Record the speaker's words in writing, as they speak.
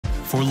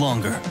for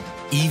longer,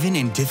 even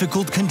in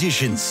difficult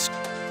conditions,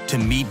 to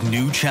meet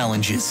new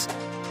challenges.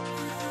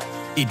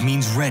 It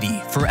means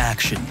ready for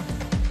action.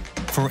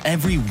 For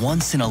every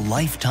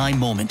once-in-a-lifetime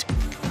moment,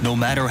 no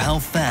matter how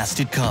fast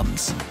it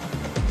comes,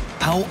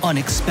 how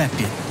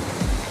unexpected.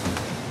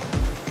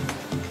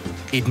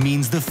 It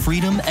means the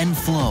freedom and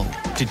flow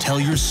to tell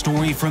your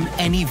story from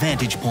any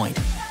vantage point,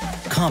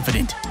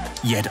 confident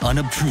yet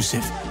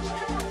unobtrusive.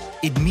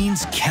 It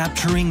means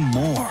capturing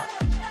more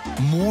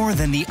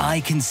than the eye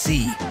can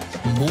see,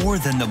 more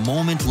than the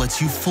moment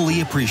lets you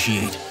fully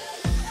appreciate.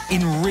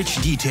 In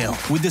rich detail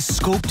with the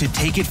scope to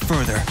take it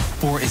further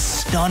for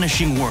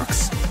astonishing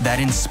works that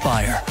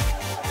inspire.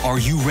 Are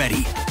you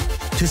ready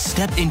to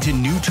step into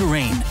new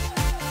terrain,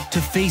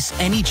 to face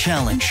any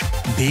challenge,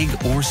 big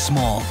or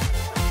small,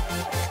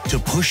 to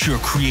push your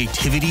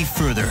creativity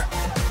further,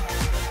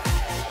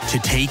 to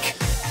take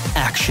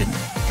action?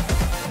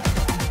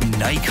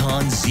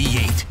 Nikon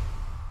Z8.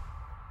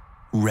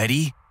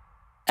 Ready?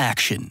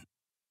 Action.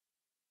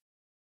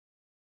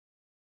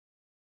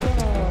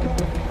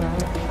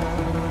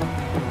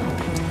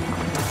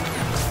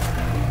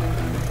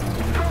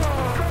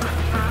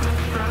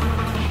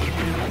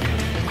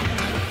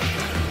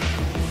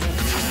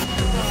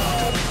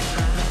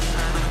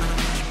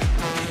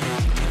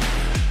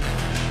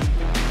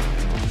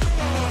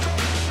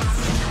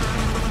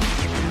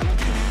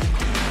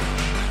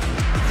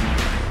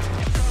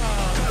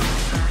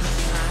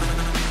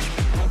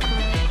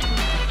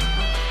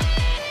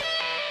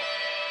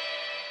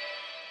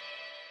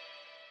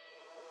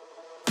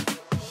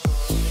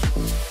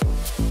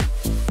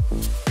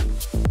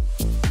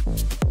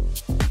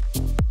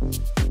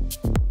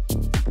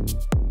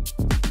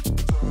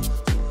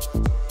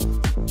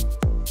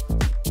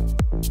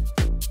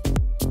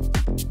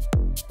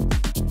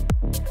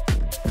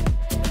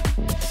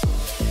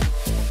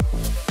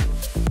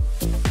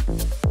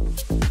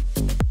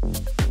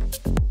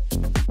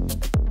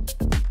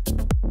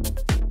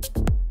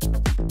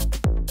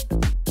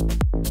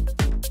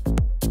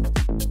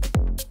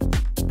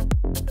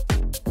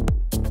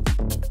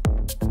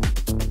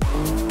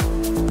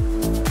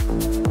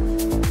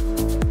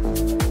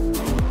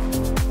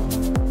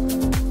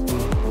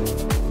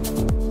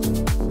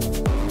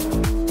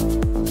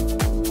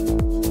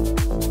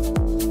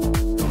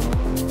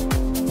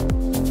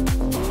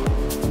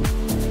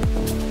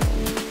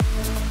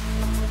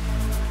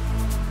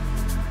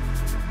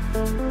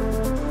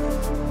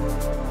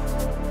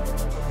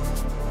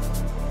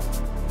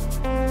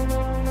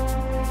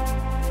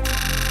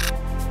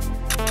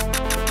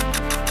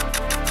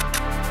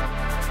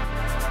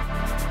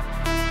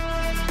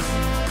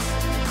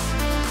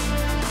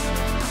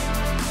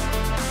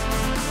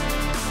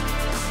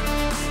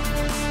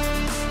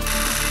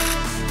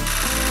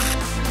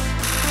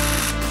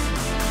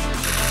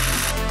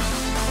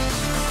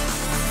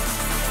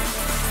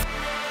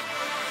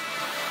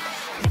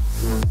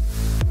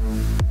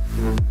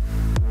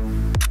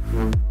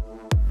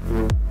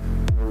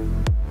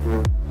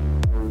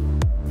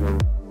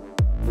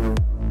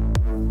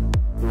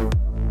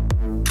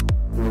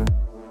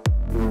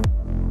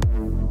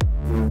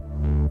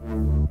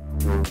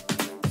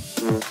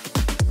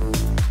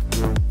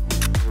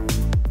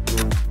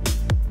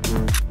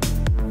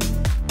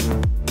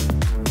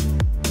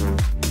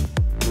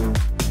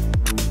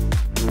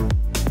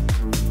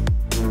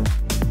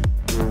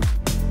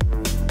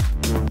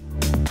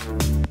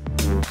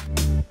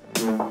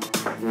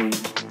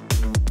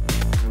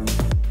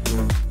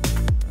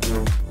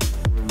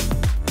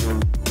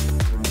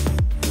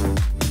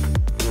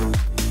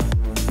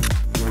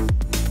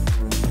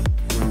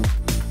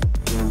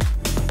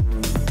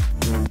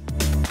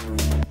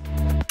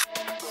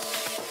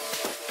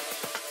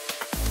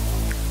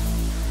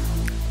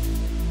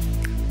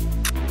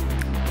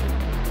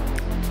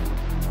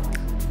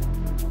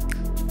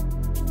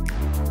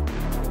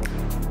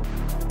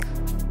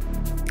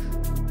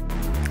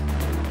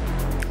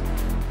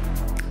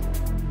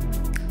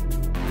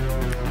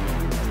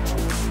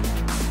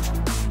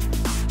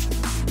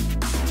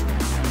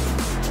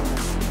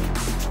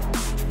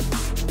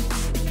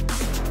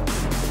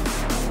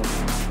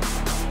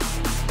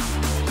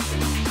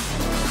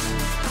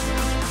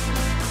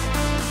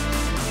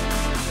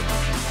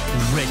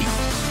 Ready,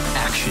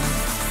 action.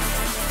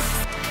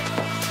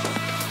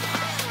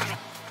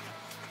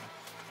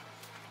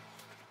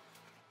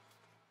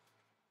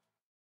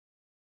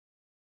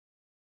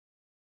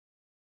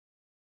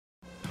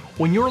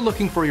 When you're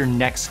looking for your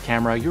next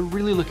camera, you're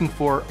really looking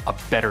for a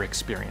better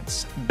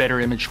experience. Better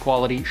image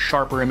quality,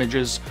 sharper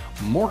images,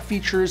 more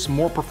features,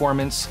 more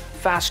performance,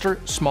 faster,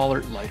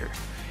 smaller, lighter.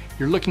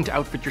 You're looking to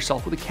outfit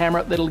yourself with a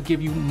camera that'll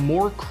give you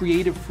more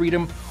creative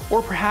freedom,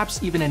 or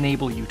perhaps even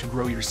enable you to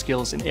grow your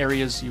skills in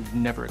areas you've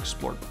never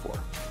explored before.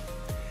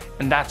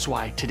 And that's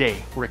why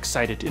today we're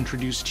excited to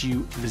introduce to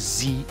you the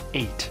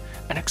Z8,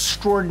 an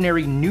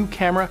extraordinary new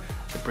camera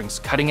that brings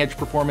cutting-edge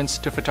performance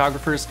to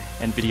photographers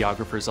and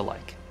videographers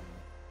alike.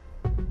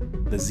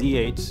 The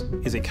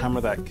Z8 is a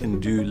camera that can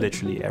do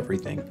literally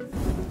everything.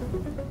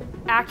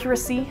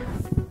 Accuracy,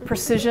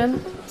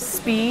 precision,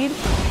 speed,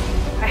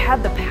 I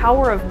had the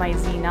power of my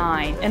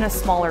Z9 in a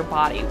smaller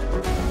body.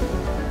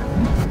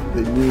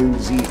 The new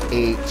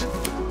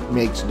Z8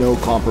 makes no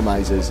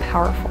compromises.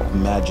 Powerful.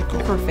 Magical.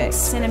 Perfect.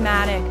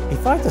 Cinematic.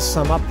 If I had to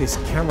sum up this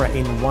camera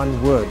in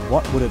one word,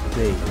 what would it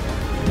be?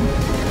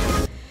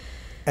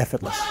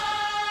 Effortless.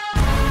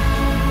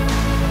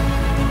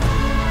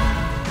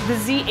 The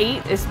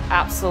Z8 is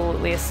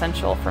absolutely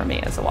essential for me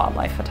as a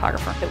wildlife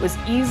photographer. It was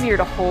easier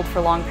to hold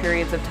for long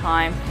periods of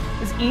time.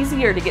 It was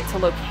easier to get to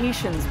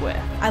locations with.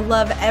 I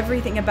love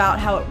everything about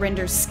how it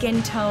renders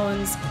skin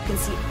tones. You can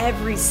see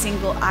every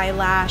single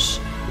eyelash.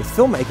 With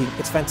filmmaking,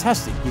 it's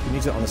fantastic. You can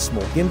use it on a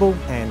small gimbal,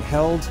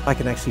 handheld. I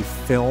can actually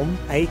film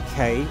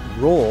 8K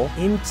RAW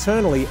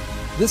internally.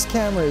 This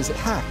camera is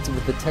packed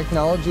with the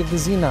technology of the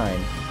Z9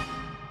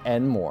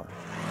 and more.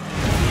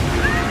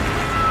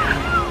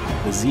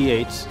 The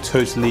Z8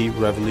 totally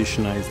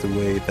revolutionized the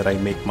way that I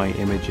make my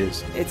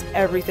images. It's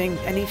everything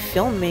any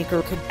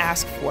filmmaker could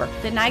ask for.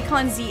 The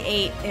Nikon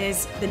Z8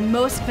 is the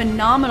most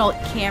phenomenal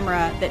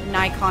camera that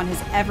Nikon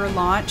has ever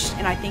launched,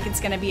 and I think it's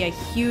going to be a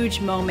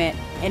huge moment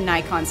in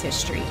Nikon's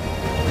history.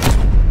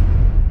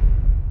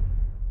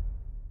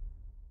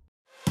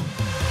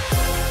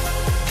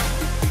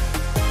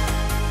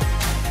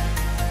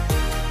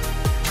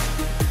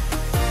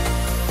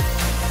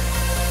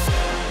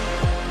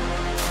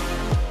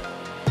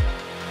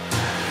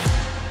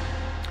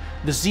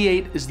 The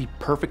Z8 is the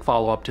perfect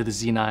follow-up to the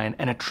Z9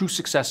 and a true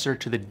successor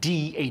to the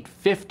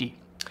D850.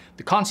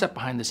 The concept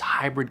behind this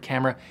hybrid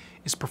camera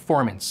is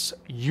performance,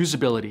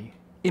 usability,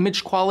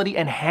 image quality,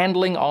 and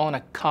handling all in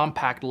a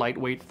compact,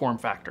 lightweight form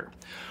factor.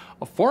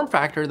 A form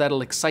factor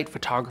that'll excite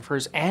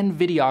photographers and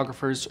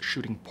videographers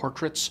shooting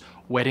portraits,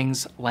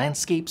 weddings,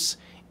 landscapes,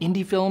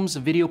 indie films,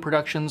 video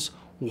productions,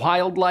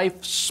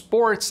 wildlife,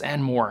 sports,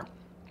 and more.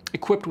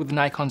 Equipped with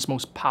Nikon's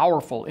most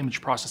powerful image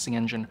processing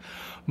engine,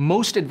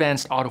 most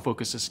advanced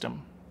autofocus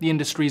system, the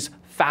industry's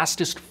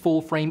fastest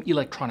full-frame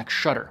electronic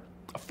shutter,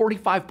 a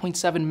 45.7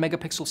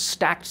 megapixel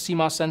stacked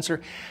CMOS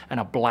sensor, and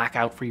a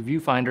blackout-free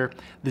viewfinder,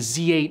 the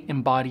Z8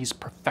 embodies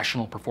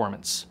professional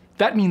performance.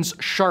 That means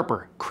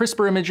sharper,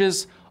 crisper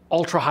images,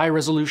 ultra-high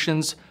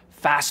resolutions,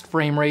 fast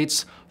frame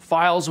rates,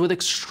 files with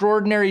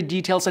extraordinary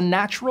details and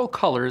natural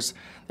colors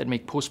that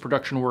make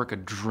post-production work a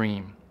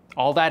dream.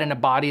 All that in a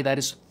body that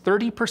is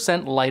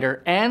 30%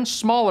 lighter and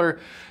smaller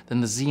than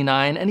the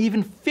Z9 and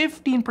even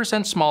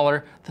 15%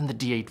 smaller than the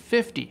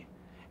D850.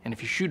 And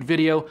if you shoot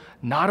video,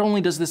 not only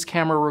does this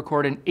camera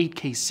record in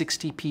 8K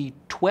 60p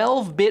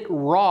 12-bit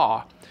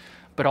RAW,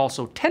 but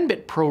also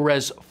 10-bit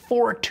ProRes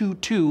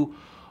 422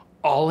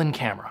 all in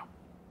camera.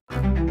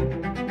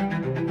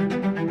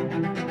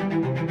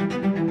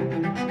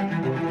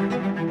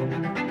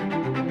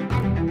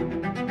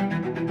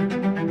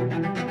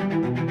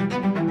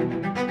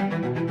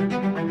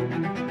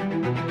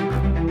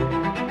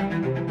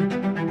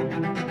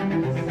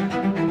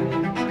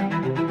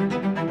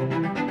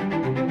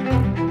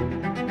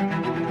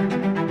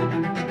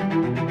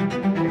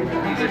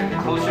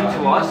 Closer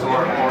to us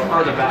or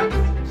farther back?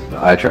 The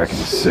eye tracking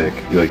is sick.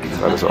 Like,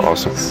 that is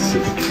awesome.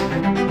 Sick.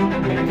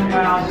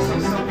 Wow, this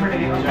looks so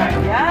pretty. Okay.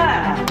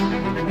 Yeah.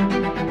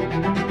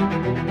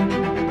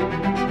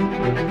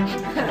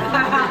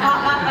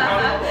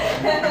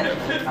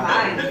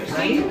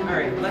 Fine. All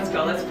right, let's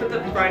go. Let's put the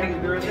bride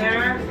and groom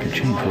there. You can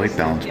change white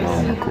balance while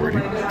I'm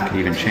recording. You can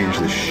even change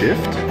the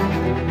shift.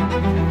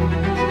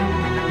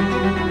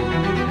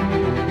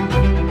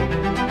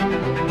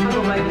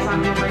 The light is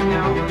on him right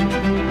now.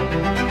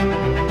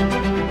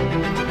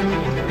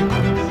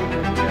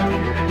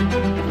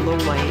 Low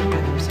light and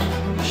there's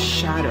a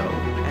shadow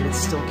and it's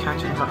still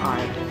catching her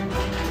eye.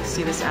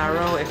 See this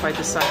arrow? If I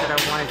decide that I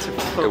wanted to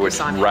focus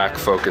on him. It would rack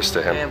focus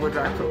to him. It would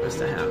rack focus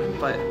to him,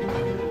 but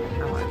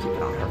I want to keep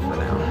it on her for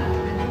now.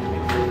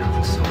 That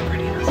looks so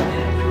pretty, doesn't it?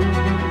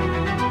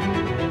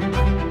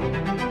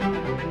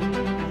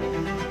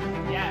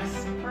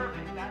 Yes,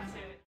 perfect, that's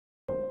it.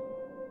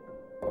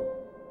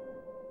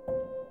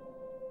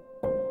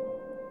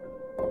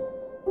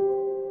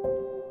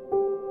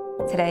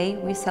 Today,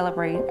 we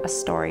celebrate a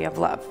story of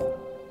love,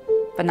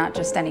 but not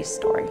just any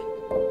story.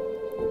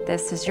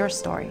 This is your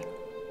story.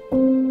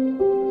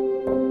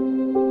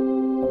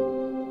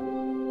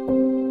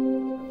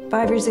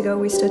 5 years ago,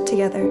 we stood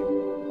together.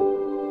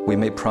 We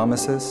made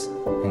promises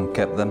and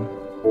kept them.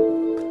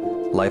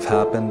 Life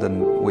happened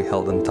and we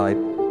held them tight.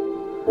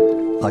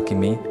 Lucky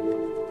me,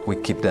 we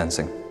keep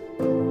dancing.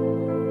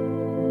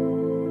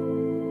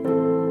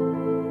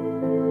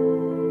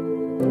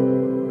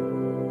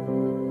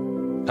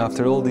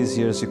 After all these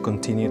years, you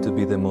continue to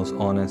be the most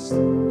honest,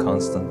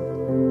 constant,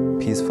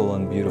 peaceful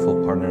and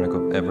beautiful partner I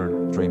could ever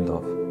dreamed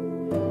of.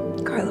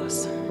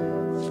 Carlos.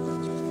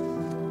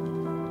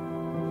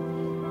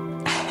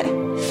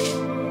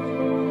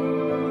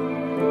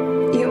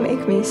 You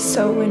make me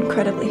so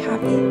incredibly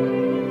happy.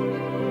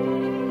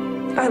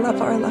 I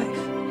love our life.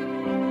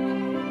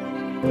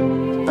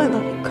 I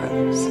love you,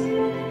 Carlos.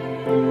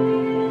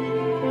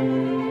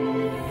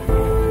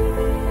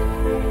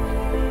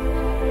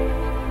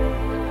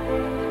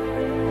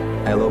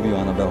 I love you,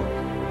 Annabelle.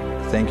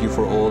 Thank you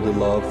for all the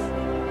love,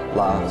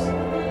 laughs,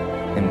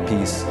 and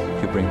peace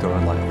you bring to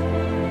our life.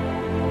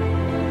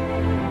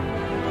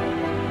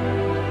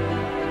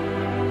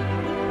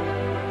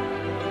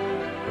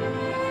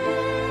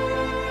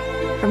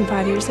 From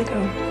 5 years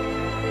ago,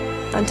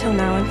 until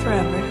now and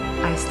forever,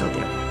 I still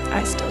do.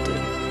 I still do.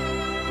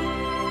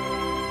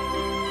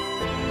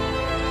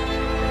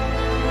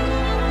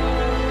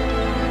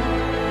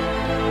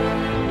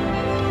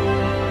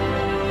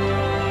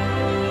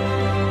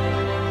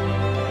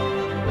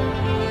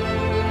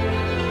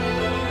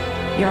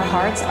 Your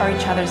hearts are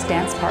each other's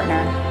dance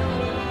partner,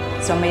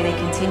 so may they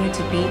continue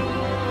to beat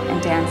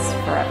and dance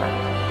forever.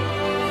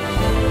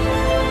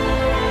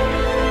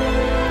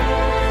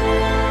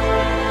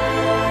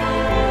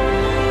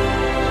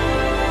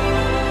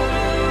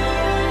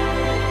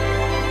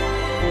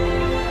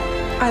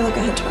 I look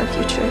ahead to our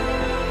future,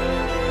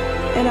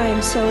 and I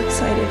am so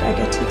excited I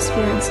get to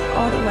experience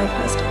all that life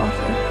has to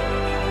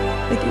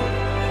offer with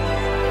you.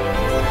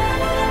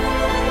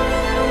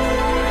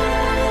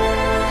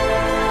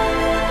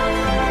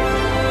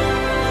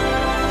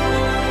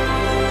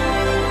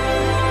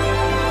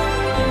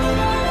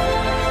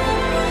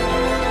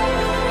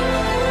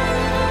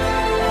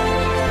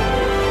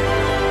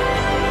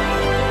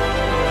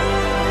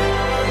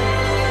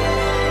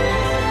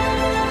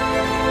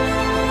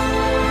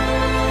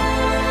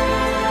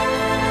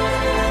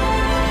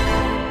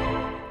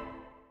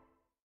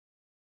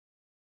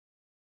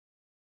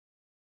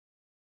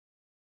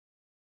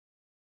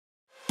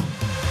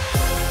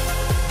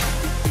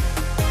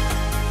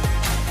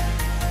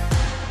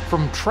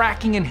 From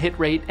tracking and hit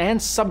rate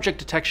and subject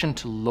detection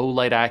to low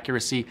light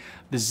accuracy,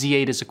 the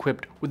Z8 is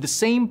equipped with the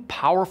same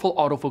powerful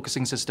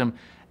autofocusing system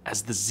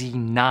as the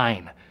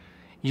Z9.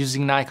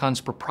 Using Nikon's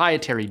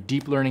proprietary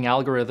deep learning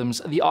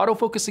algorithms, the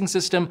autofocusing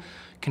system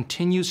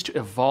continues to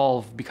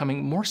evolve,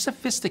 becoming more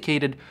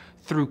sophisticated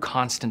through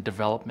constant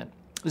development.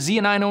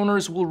 Z9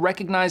 owners will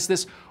recognize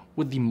this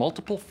with the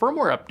multiple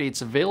firmware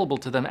updates available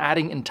to them,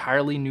 adding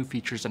entirely new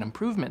features and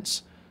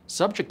improvements.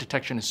 Subject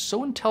detection is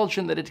so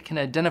intelligent that it can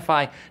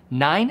identify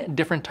 9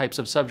 different types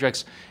of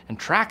subjects and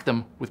track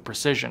them with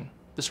precision.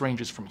 This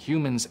ranges from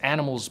humans,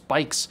 animals,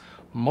 bikes,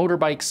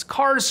 motorbikes,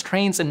 cars,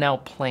 trains, and now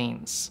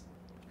planes.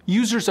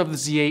 Users of the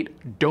Z8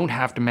 don't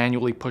have to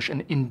manually push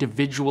an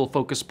individual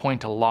focus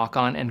point to lock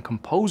on and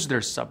compose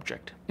their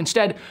subject.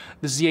 Instead,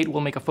 the Z8 will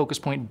make a focus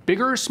point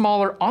bigger or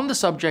smaller on the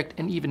subject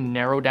and even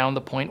narrow down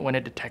the point when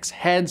it detects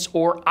heads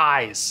or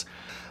eyes.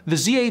 The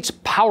Z8's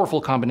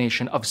powerful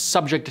combination of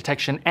subject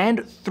detection and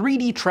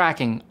 3D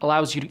tracking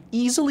allows you to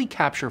easily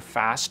capture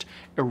fast,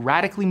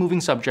 erratically moving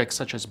subjects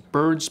such as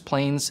birds,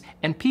 planes,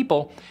 and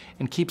people,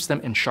 and keeps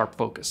them in sharp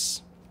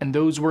focus. And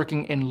those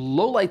working in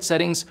low light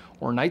settings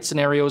or night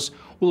scenarios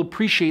will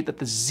appreciate that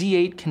the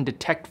Z8 can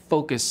detect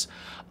focus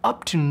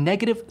up to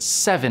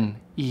 -7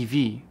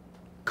 EV.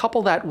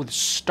 Couple that with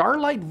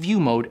starlight view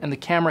mode and the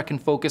camera can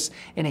focus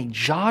in a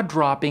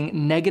jaw-dropping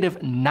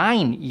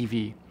 -9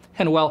 EV.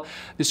 And well,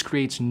 this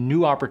creates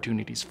new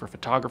opportunities for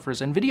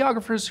photographers and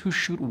videographers who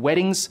shoot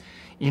weddings,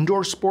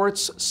 indoor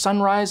sports,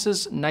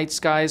 sunrises, night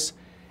skies,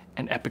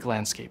 and epic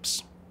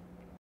landscapes.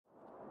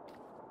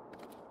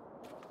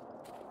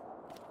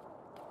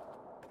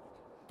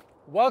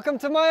 Welcome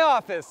to my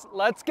office.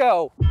 Let's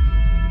go.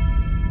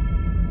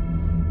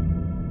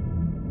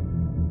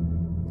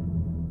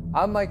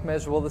 I'm Mike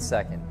Measurable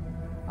II.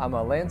 I'm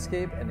a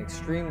landscape and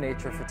extreme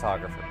nature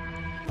photographer.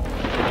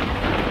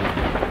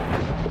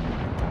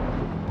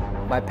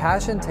 My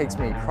passion takes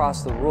me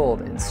across the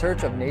world in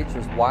search of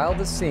nature's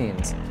wildest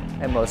scenes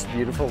and most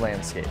beautiful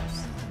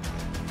landscapes.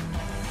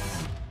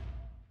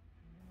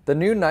 The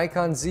new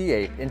Nikon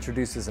Z8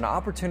 introduces an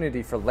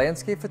opportunity for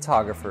landscape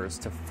photographers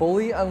to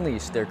fully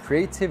unleash their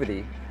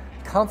creativity,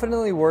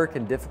 confidently work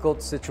in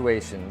difficult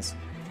situations,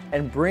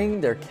 and bring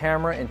their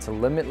camera into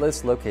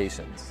limitless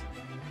locations.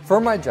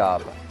 For my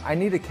job, I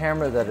need a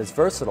camera that is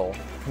versatile,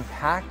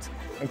 compact,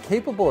 and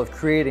capable of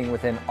creating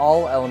within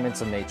all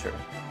elements of nature.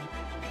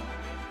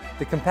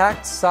 The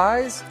compact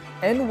size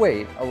and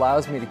weight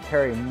allows me to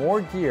carry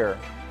more gear,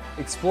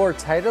 explore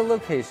tighter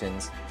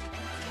locations,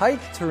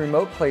 hike to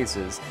remote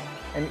places,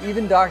 and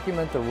even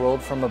document the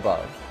world from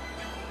above.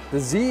 The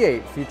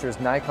Z8 features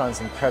Nikon's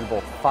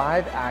incredible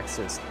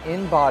 5-axis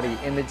in-body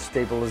image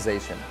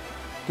stabilization,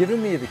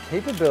 giving me the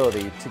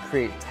capability to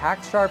create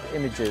tack-sharp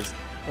images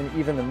in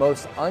even the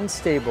most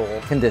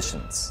unstable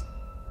conditions.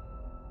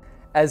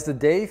 As the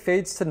day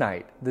fades to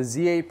night, the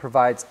Z8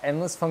 provides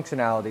endless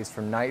functionalities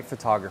for night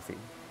photography.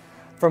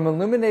 From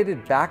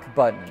illuminated back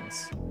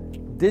buttons,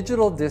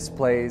 digital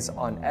displays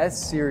on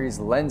S-series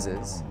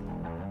lenses,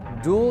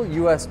 dual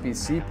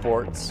USB-C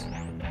ports,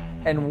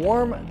 and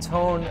warm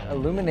tone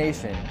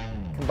illumination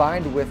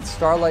combined with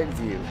starlight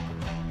view,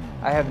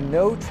 I have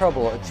no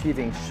trouble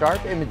achieving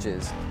sharp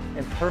images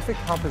and perfect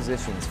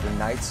compositions for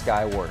night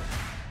sky work.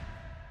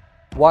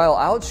 While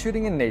out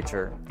shooting in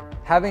nature,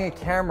 having a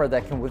camera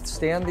that can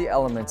withstand the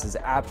elements is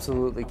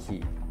absolutely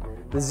key.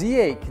 The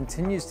Z8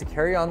 continues to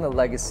carry on the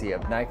legacy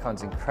of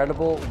Nikon's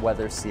incredible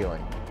weather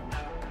sealing.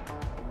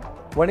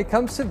 When it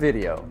comes to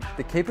video,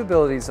 the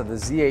capabilities of the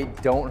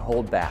Z8 don't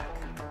hold back.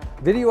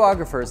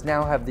 Videographers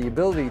now have the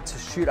ability to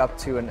shoot up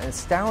to an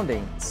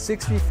astounding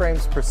 60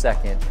 frames per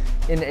second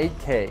in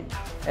 8K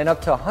and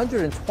up to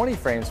 120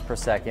 frames per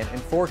second in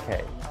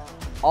 4K,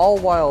 all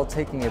while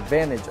taking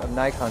advantage of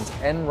Nikon's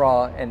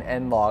NRAW and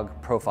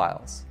NLOG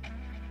profiles.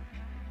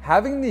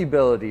 Having the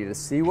ability to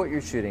see what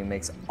you're shooting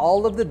makes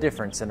all of the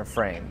difference in a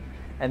frame,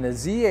 and the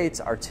Z8's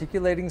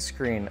articulating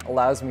screen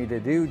allows me to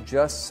do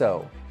just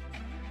so.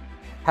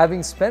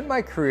 Having spent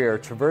my career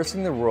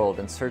traversing the world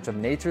in search of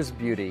nature's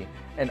beauty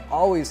and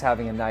always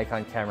having a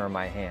Nikon camera in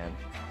my hand,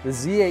 the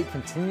Z8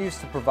 continues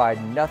to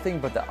provide nothing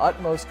but the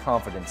utmost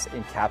confidence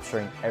in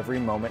capturing every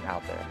moment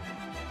out there.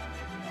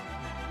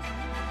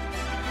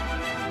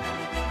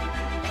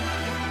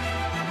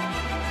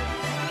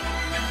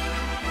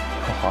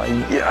 Oh,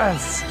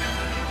 yes!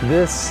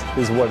 This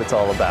is what it's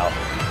all about.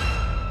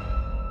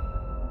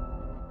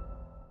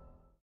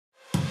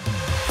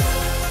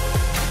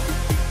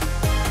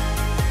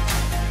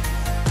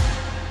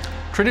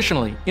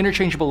 Traditionally,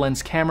 interchangeable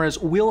lens cameras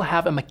will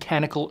have a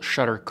mechanical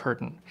shutter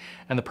curtain,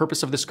 and the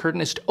purpose of this curtain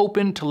is to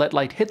open to let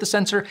light hit the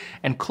sensor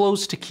and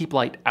close to keep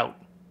light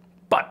out.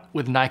 But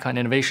with Nikon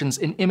innovations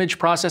in image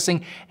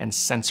processing and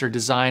sensor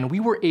design, we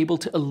were able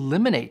to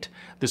eliminate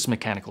this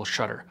mechanical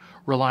shutter,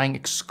 relying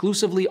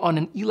exclusively on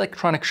an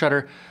electronic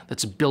shutter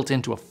that's built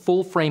into a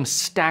full-frame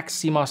stacked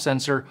CMOS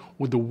sensor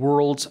with the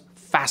world's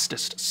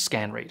fastest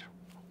scan rate.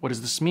 What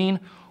does this mean?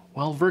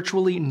 Well,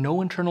 virtually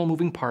no internal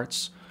moving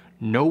parts,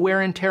 no wear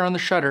and tear on the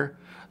shutter,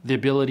 the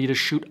ability to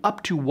shoot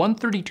up to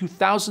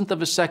 1/32,000th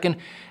of a second,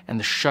 and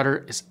the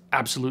shutter is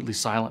absolutely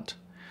silent.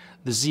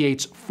 The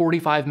Z8's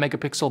 45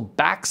 megapixel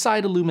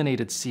backside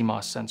illuminated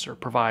CMOS sensor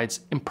provides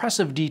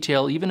impressive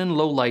detail even in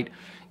low light,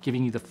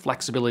 giving you the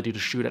flexibility to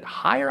shoot at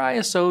higher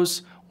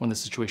ISOs when the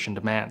situation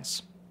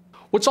demands.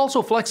 What's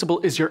also flexible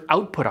is your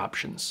output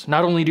options.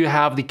 Not only do you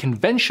have the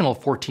conventional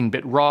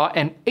 14-bit RAW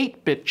and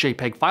 8-bit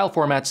JPEG file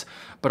formats,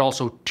 but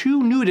also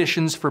two new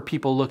additions for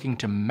people looking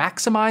to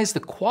maximize the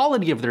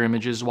quality of their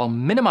images while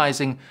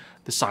minimizing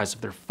the size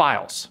of their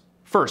files.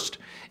 First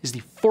is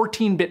the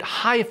 14-bit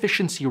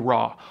high-efficiency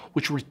RAW,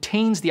 which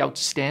retains the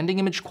outstanding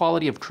image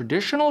quality of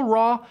traditional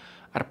RAW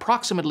at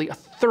approximately a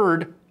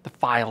third the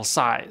file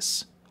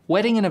size.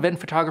 Wedding and event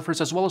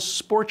photographers, as well as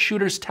sport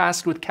shooters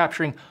tasked with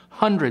capturing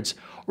hundreds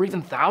or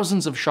even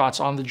thousands of shots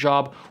on the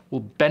job,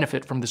 will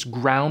benefit from this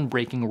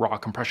groundbreaking RAW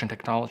compression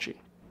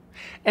technology.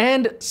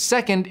 And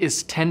second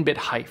is 10-bit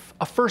HEIF,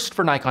 a first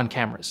for Nikon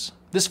cameras.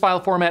 This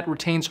file format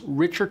retains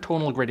richer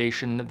tonal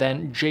gradation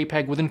than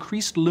JPEG with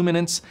increased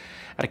luminance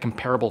at a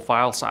comparable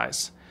file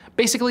size.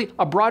 Basically,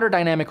 a broader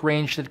dynamic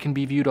range that can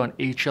be viewed on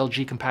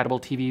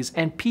HLG-compatible TVs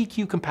and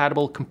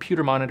PQ-compatible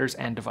computer monitors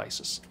and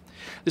devices.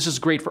 This is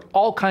great for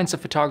all kinds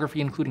of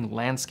photography, including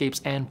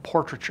landscapes and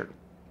portraiture.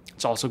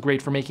 It's also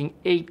great for making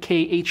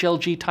 8K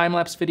HLG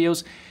time-lapse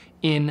videos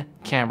in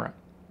camera.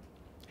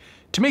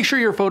 To make sure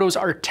your photos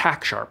are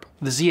tack sharp,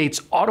 the Z8's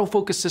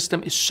autofocus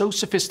system is so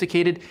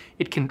sophisticated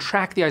it can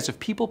track the eyes of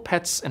people,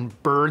 pets,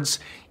 and birds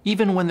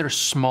even when they're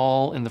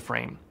small in the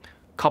frame.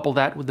 Couple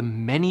that with the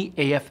many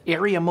AF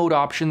area mode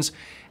options,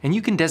 and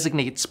you can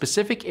designate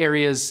specific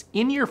areas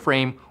in your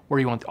frame where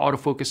you want the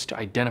autofocus to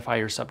identify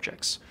your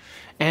subjects.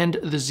 And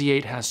the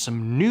Z8 has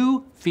some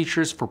new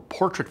features for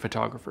portrait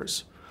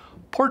photographers.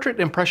 Portrait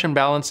impression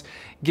balance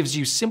gives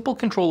you simple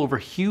control over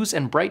hues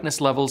and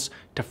brightness levels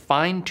to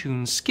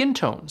fine-tune skin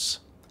tones.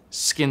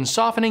 Skin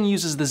softening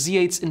uses the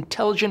Z8's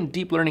intelligent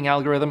deep learning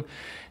algorithm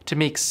to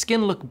make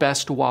skin look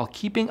best while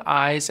keeping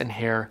eyes and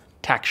hair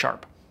tack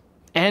sharp.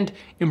 And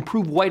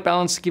improved white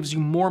balance gives you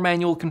more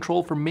manual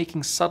control for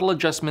making subtle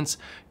adjustments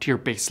to your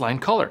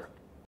baseline color.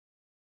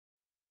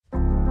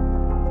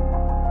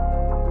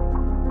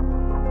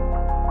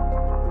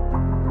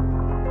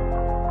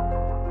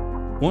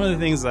 One of the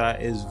things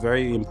that is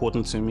very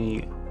important to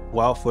me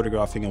while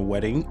photographing a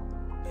wedding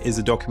is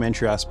the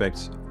documentary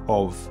aspect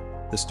of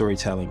the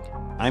storytelling.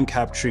 I'm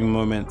capturing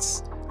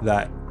moments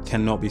that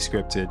cannot be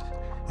scripted.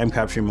 I'm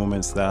capturing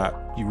moments that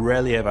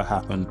rarely ever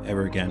happen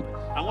ever again.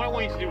 And what I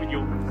want you to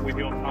do with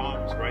your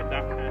arms, right,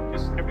 that hand,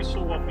 just every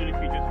so often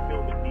if you just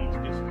feel the need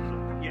to just,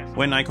 yes.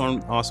 When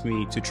Nikon asked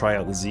me to try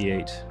out the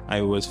Z8,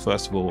 I was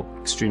first of all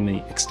extremely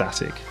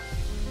ecstatic.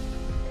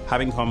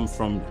 Having come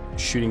from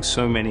shooting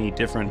so many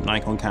different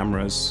Nikon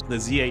cameras, the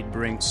Z8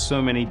 brings so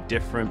many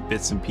different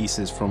bits and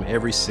pieces from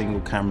every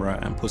single camera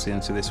and puts it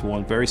into this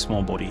one very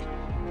small body.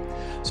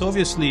 So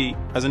obviously,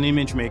 as an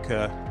image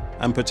maker,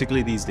 and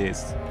particularly these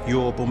days,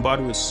 you're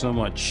bombarded with so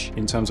much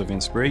in terms of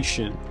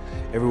inspiration.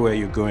 Everywhere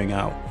you're going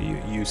out,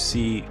 you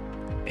see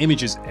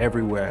images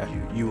everywhere.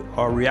 You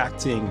are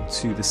reacting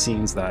to the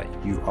scenes that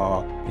you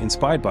are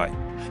inspired by.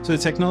 So the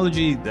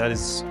technology that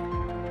is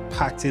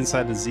packed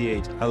inside the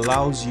Z8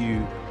 allows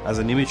you as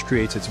an image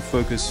creator to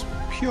focus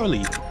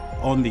purely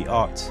on the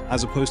art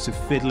as opposed to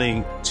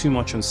fiddling too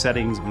much on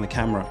settings on the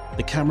camera.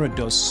 The camera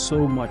does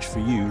so much for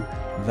you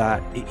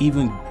that it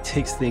even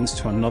takes things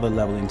to another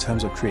level in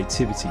terms of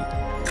creativity.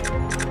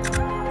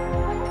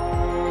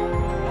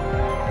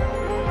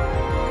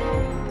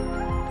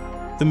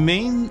 The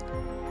main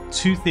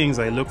two things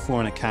I look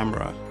for in a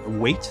camera are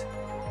weight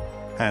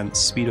and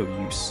speed of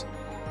use.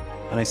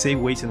 And I say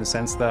weight in the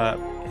sense that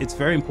it's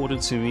very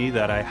important to me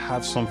that I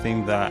have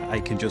something that I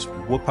can just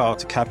whoop out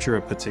to capture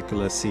a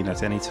particular scene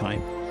at any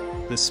time.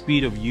 The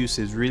speed of use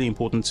is really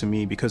important to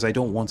me because I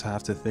don't want to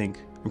have to think.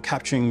 I'm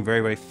capturing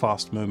very, very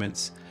fast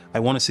moments. I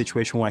want a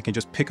situation where I can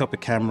just pick up a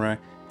camera,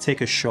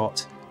 take a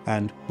shot,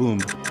 and boom.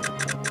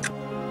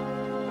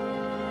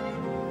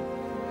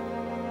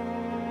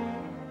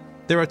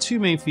 There are two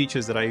main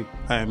features that I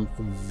am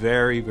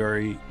very,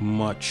 very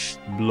much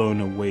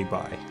blown away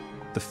by.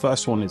 The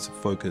first one is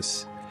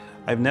focus.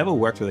 I've never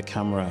worked with a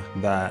camera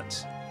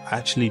that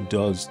actually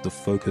does the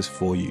focus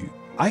for you.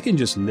 I can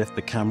just lift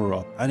the camera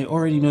up and it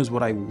already knows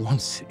what I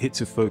want it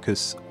to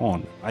focus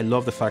on. I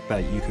love the fact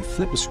that you can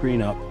flip the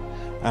screen up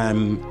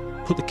and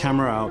put the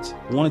camera out.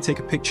 I want to take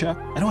a picture.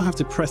 I don't have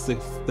to press the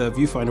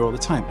viewfinder all the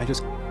time. I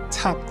just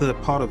tap the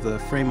part of the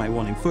frame I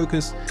want in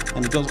focus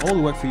and it does all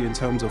the work for you in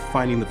terms of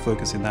finding the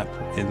focus in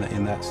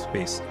that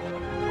space.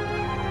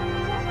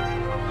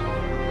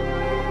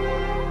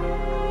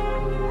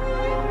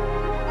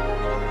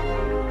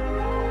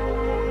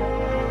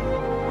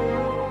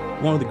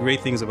 One of the great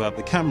things about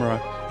the camera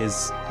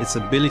is its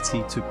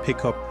ability to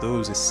pick up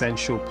those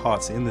essential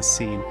parts in the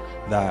scene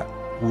that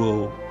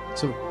will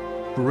sort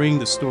of bring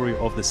the story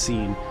of the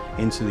scene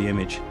into the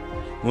image.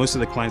 Most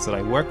of the clients that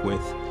I work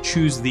with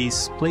choose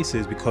these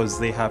places because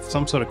they have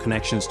some sort of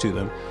connections to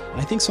them.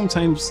 I think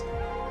sometimes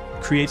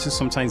creators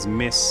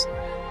miss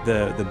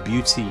the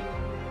beauty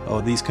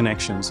of these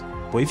connections.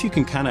 But if you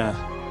can kind of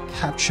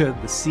capture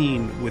the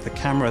scene with a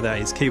camera that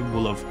is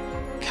capable of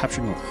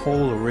capturing a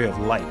whole array of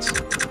light,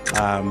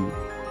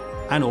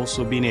 and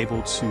also being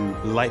able to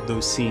light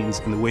those scenes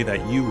in the way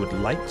that you would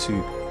like to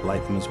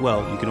light them as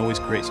well, you can always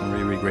create some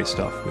really, really great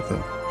stuff with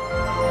them.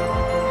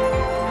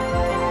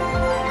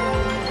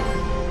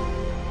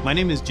 My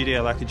name is Jide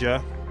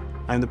Alakija.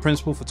 I'm the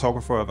principal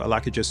photographer of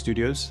Alakija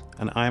Studios,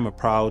 and I am a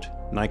proud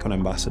Nikon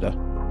ambassador.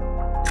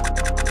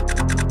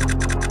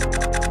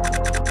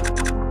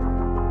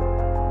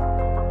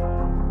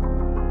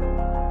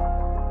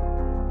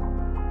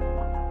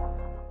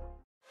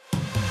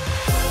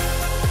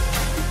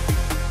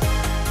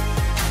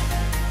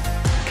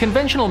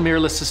 Conventional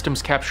mirrorless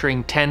systems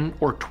capturing 10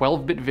 or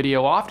 12-bit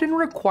video often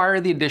require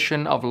the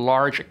addition of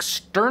large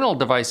external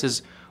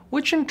devices,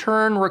 which in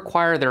turn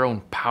require their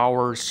own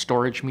power,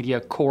 storage media,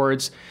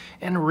 cords,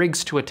 and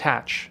rigs to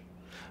attach.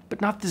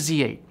 But not the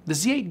Z8. The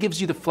Z8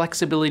 gives you the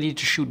flexibility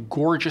to shoot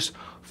gorgeous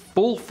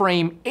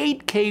full-frame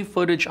 8K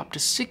footage up to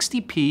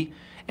 60p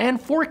and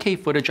 4K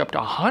footage up to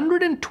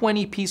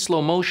 120p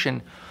slow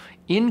motion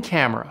in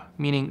camera,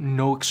 meaning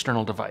no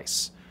external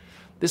device.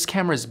 This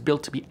camera is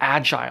built to be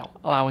agile,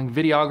 allowing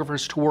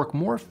videographers to work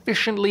more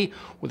efficiently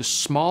with a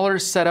smaller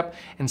setup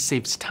and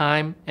saves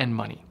time and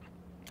money.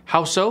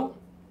 How so?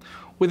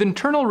 With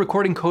internal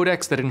recording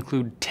codecs that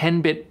include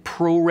 10-bit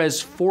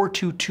ProRes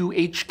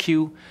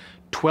 422HQ,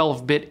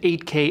 12-bit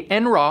 8K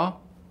NRAW,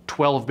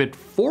 12-bit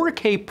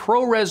 4K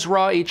ProRes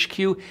RAW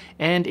HQ,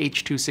 and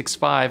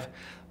H.265,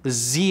 the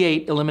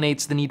Z8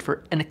 eliminates the need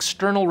for an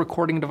external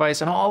recording device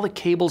and all the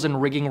cables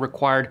and rigging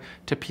required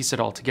to piece it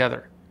all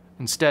together.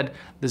 Instead,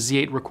 the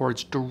Z8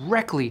 records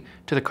directly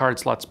to the card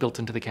slots built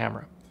into the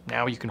camera.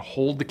 Now you can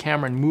hold the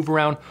camera and move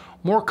around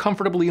more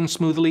comfortably and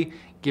smoothly,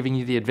 giving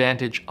you the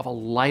advantage of a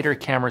lighter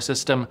camera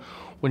system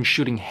when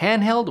shooting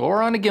handheld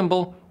or on a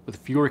gimbal with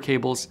fewer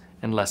cables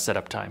and less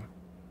setup time.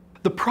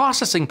 The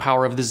processing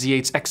power of the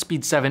Z8's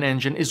X-Speed 7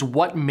 engine is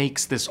what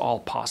makes this all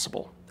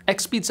possible.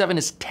 X-Speed 7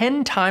 is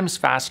 10 times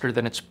faster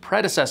than its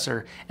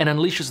predecessor and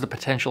unleashes the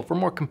potential for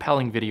more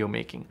compelling video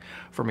making,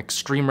 from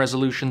extreme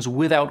resolutions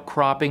without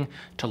cropping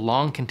to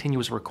long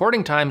continuous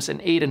recording times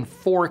in 8 and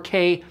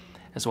 4K,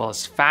 as well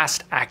as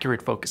fast,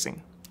 accurate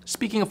focusing.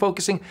 Speaking of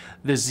focusing,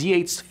 the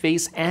Z8's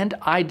face and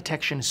eye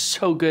detection is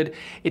so good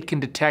it can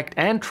detect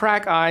and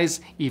track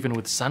eyes even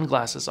with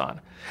sunglasses on.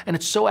 And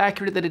it's so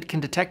accurate that it can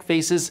detect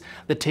faces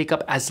that take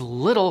up as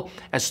little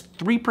as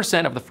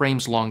 3% of the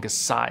frame's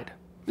longest side.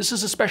 This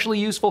is especially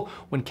useful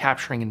when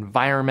capturing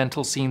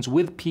environmental scenes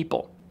with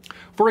people.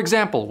 For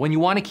example, when you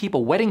want to keep a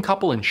wedding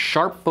couple in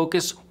sharp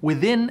focus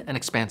within an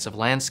expansive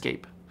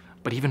landscape.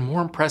 But even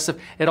more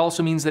impressive, it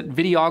also means that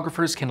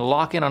videographers can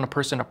lock in on a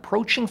person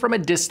approaching from a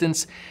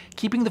distance,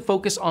 keeping the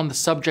focus on the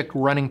subject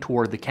running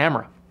toward the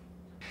camera.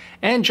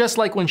 And just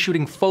like when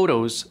shooting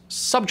photos,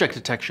 subject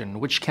detection,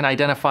 which can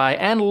identify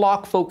and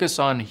lock focus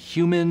on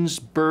humans,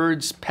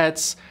 birds,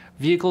 pets,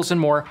 vehicles,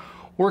 and more,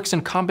 works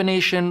in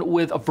combination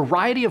with a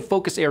variety of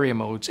focus area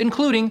modes,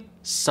 including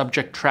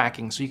subject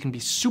tracking, so you can be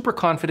super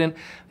confident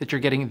that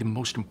you're getting the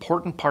most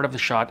important part of the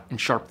shot in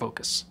sharp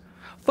focus.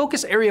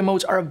 Focus area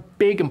modes are a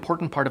big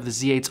important part of the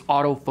Z8's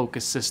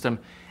autofocus system,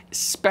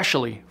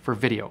 especially for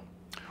video.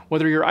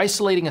 Whether you're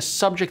isolating a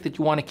subject that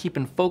you want to keep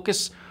in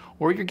focus,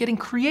 or you're getting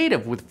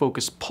creative with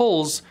focus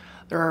pulls,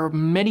 there are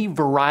many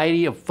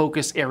variety of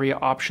focus area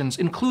options,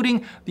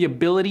 including the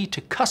ability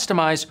to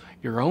customize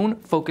your own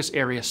focus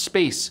area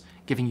space,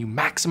 giving you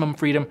maximum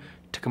freedom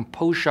to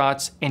compose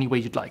shots any way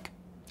you'd like.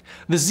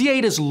 The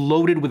Z8 is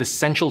loaded with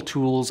essential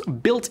tools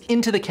built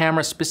into the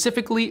camera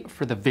specifically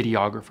for the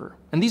videographer.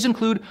 And these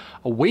include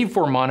a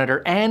waveform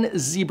monitor and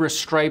zebra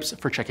stripes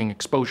for checking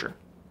exposure,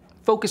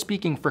 focus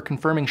peaking for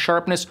confirming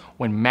sharpness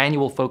when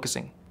manual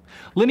focusing,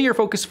 linear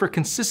focus for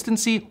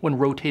consistency when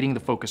rotating the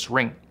focus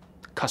ring,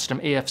 custom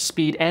AF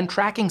speed and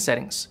tracking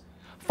settings,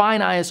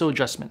 fine ISO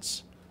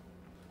adjustments,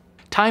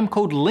 time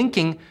code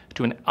linking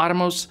to an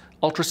Atomos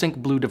UltraSync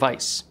Blue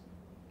device,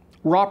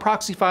 raw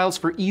proxy files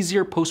for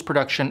easier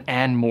post-production,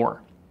 and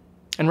more.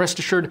 And rest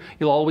assured,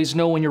 you'll always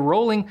know when you're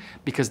rolling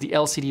because the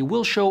LCD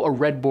will show a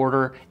red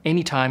border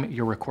anytime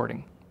you're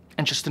recording.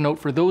 And just a note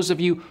for those of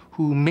you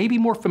who may be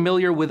more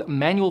familiar with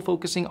manual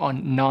focusing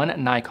on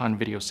non-Nikon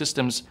video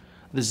systems,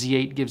 the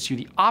Z8 gives you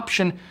the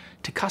option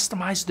to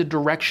customize the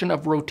direction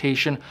of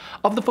rotation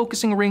of the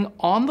focusing ring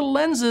on the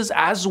lenses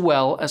as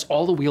well as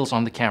all the wheels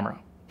on the camera.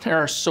 There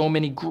are so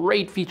many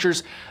great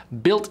features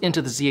built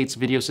into the Z8's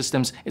video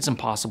systems, it's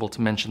impossible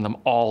to mention them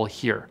all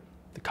here.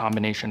 The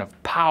combination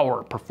of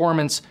power,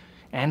 performance,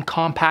 and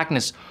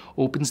compactness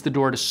opens the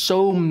door to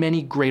so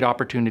many great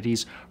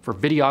opportunities for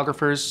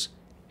videographers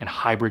and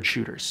hybrid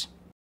shooters.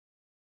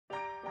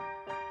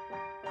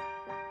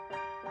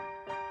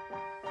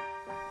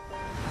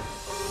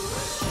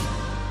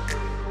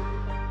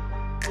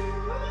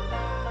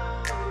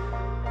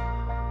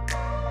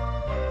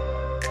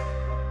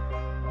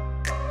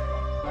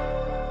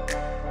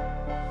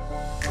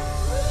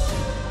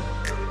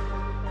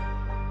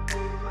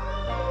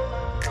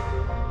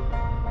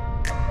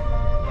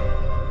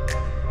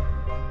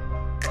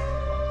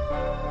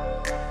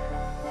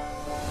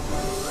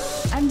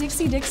 I'm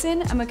Dixie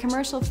Dixon. I'm a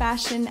commercial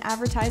fashion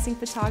advertising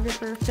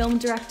photographer, film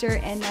director,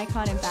 and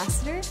Nikon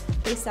ambassador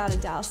based out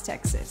of Dallas,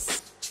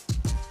 Texas.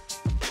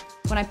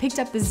 When I picked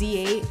up the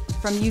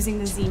Z8 from using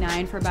the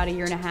Z9 for about a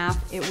year and a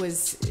half, it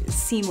was a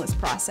seamless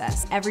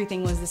process.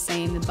 Everything was the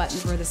same, the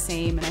buttons were the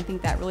same, and I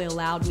think that really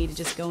allowed me to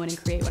just go in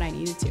and create what I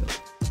needed to.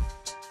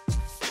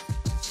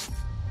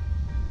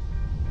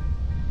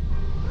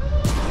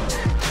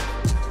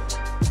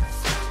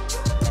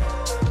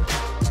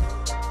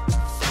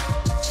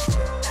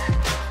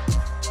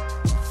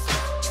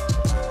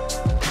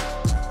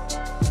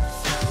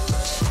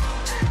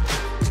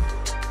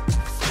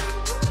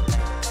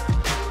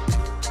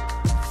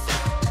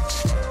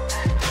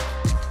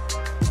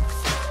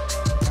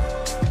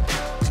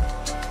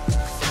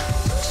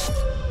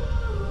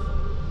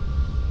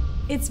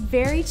 It's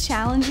very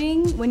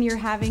challenging when you're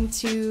having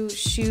to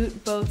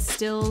shoot both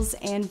stills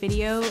and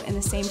video in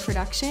the same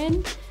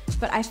production,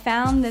 but I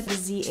found that the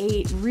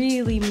Z8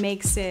 really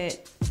makes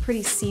it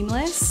pretty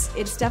seamless.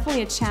 It's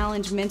definitely a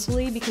challenge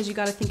mentally because you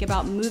got to think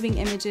about moving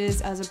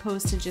images as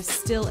opposed to just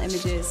still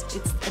images.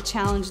 It's a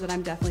challenge that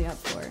I'm definitely up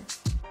for.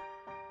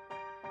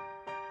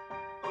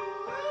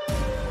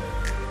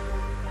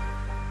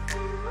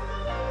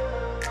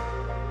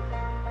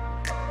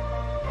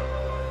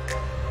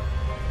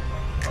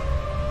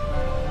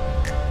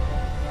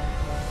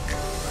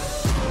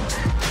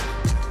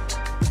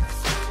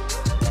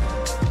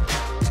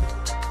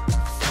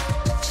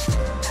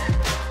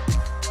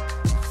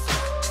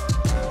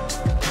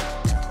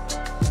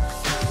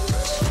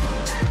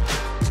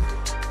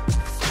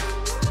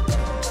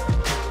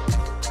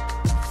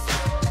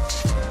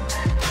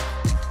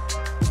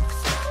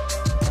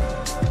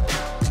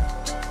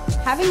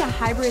 Having a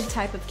hybrid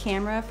type of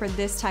camera for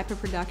this type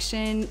of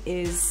production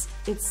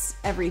it's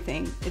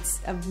everything. It's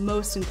of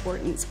most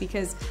importance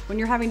because when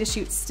you're having to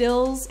shoot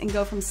stills and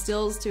go from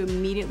stills to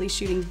immediately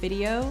shooting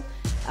video,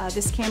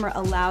 this camera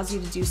allows you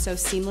to do so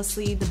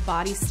seamlessly. The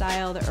body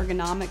style, the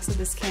ergonomics of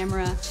this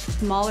camera,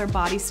 smaller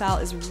body style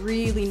is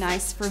really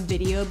nice for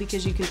video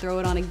because you can throw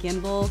it on a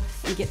gimbal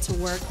and get to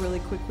work really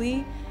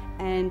quickly.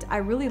 And I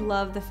really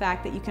love the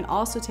fact that you can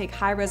also take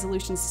high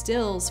resolution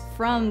stills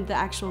from the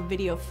actual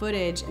video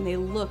footage and they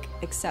look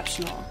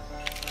exceptional.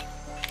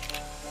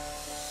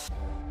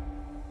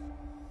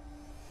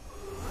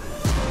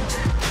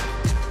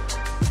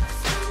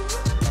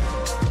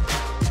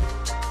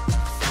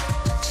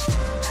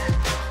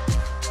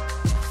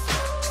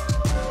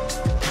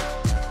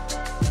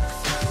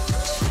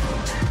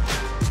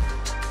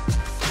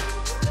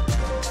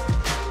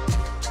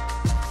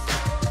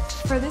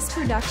 For this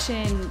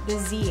production, the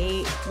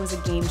Z8 was a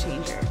game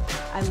changer.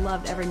 I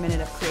loved every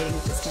minute of creating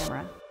with this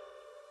camera.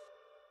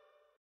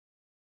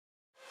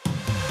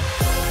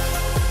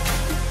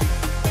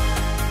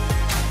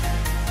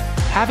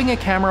 Having a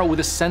camera with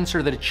a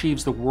sensor that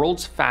achieves the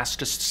world's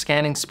fastest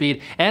scanning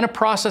speed and a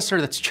processor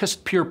that's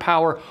just pure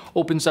power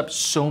opens up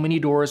so many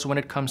doors when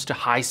it comes to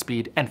high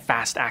speed and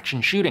fast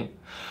action shooting.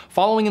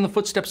 Following in the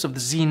footsteps of the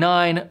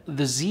Z9,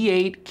 the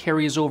Z8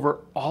 carries over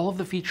all of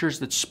the features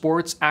that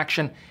sports,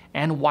 action,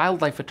 and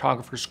wildlife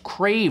photographers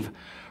crave,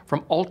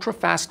 from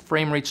ultra-fast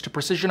frame rates to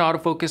precision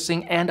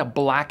autofocusing and a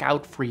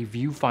blackout-free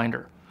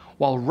viewfinder.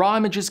 While raw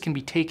images can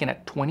be taken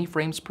at 20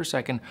 frames per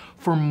second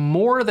for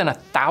more than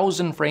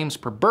 1,000 frames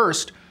per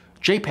burst,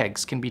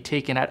 JPEGs can be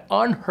taken at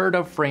unheard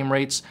of frame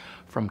rates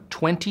from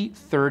 20,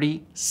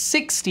 30,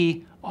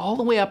 60, all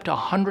the way up to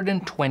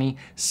 120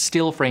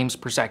 still frames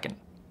per second.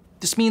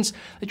 This means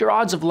that your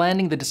odds of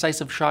landing the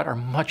decisive shot are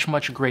much,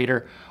 much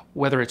greater,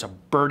 whether it's a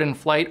bird in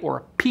flight or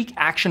a peak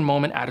action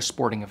moment at a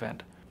sporting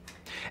event.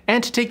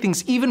 And to take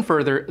things even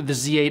further, the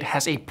Z8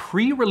 has a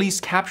pre-release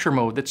capture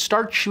mode that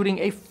starts shooting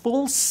a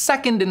full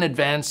second in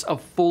advance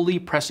of fully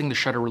pressing the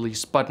shutter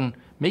release button,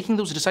 making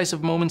those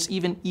decisive moments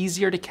even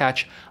easier to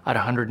catch at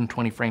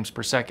 120 frames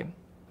per second.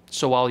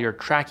 So while you're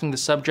tracking the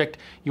subject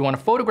you want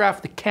to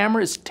photograph, the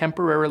camera is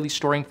temporarily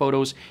storing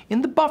photos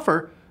in the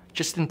buffer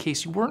just in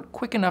case you weren't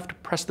quick enough to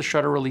press the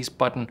shutter release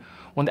button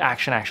when the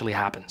action actually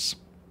happens.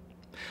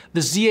 The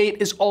Z8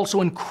 is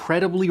also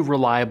incredibly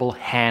reliable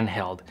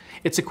handheld.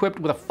 It's equipped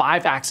with a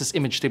 5-axis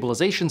image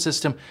stabilization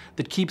system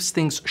that keeps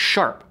things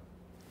sharp.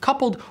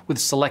 Coupled with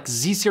select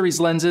Z-series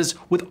lenses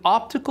with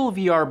optical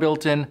VR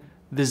built in,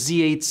 the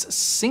Z8's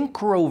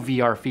Synchro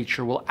VR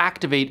feature will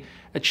activate,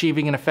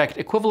 achieving an effect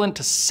equivalent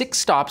to 6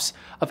 stops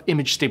of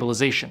image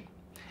stabilization.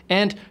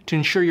 And to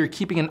ensure you're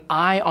keeping an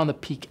eye on the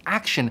peak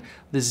action,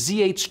 the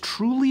Z8's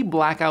truly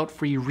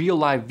blackout-free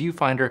real-life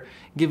viewfinder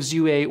gives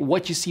you a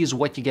what you see is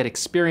what you get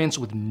experience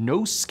with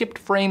no skipped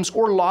frames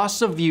or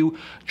loss of view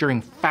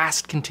during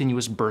fast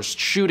continuous burst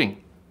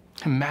shooting.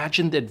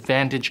 Imagine the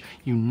advantage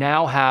you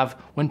now have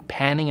when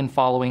panning and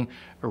following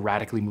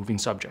erratically moving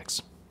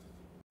subjects.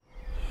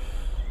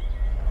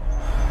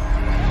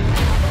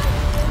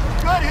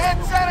 Good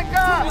hit,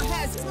 Seneca!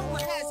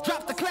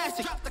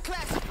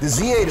 The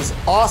Z8 is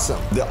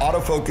awesome. The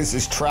autofocus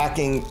is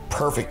tracking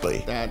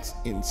perfectly. That's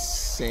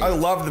insane. I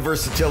love the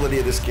versatility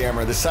of this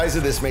camera. The size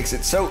of this makes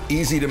it so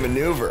easy to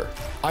maneuver.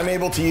 I'm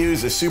able to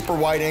use a super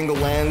wide angle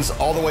lens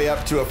all the way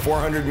up to a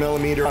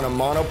 400mm on a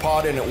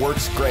monopod, and it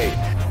works great.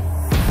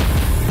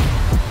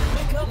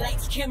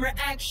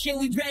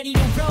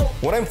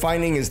 What I'm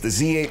finding is the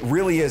Z8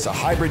 really is a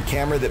hybrid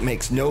camera that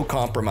makes no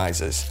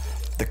compromises.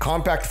 The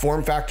compact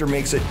form factor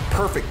makes it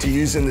perfect to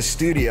use in the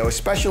studio,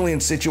 especially in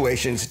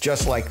situations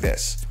just like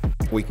this.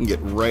 We can get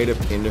right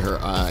up into her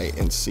eye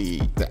and see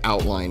the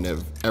outline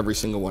of every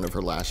single one of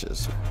her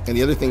lashes. And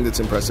the other thing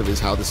that's impressive is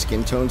how the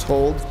skin tones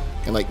hold,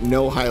 and like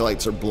no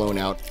highlights are blown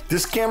out.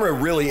 This camera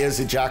really is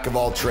a jack of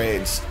all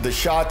trades. The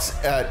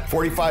shots at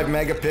 45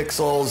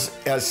 megapixels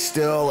as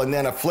still, and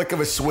then a flick of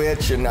a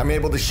switch, and I'm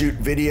able to shoot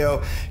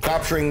video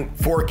capturing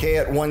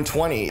 4K at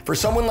 120. For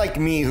someone like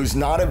me who's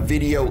not a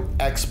video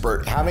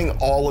expert, having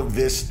all of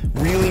this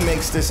really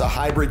makes this a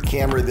hybrid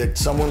camera that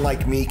someone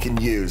like me can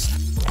use.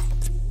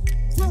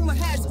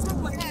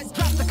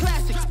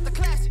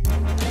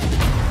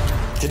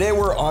 Today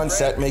we're on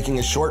set making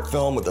a short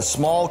film with a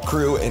small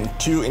crew and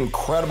 2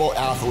 incredible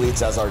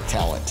athletes as our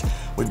talent.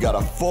 We've got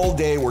a full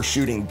day, we're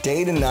shooting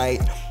day to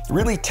night,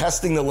 really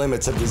testing the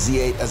limits of the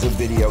Z8 as a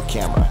video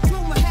camera.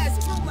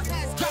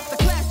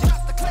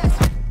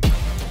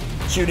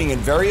 Shooting in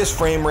various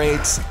frame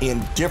rates,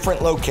 in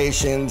different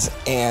locations,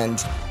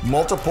 and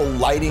multiple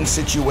lighting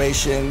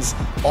situations,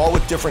 all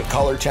with different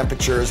color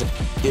temperatures.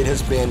 It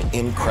has been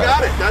incredible.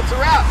 Got it, that's a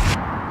wrap.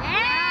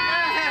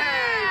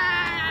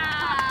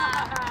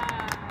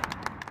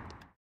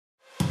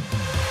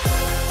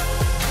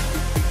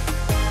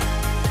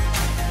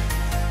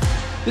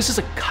 This is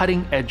a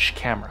cutting-edge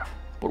camera,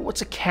 but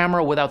what's a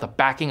camera without the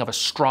backing of a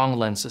strong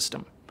lens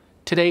system?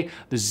 Today,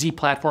 the Z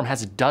platform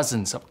has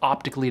dozens of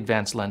optically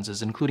advanced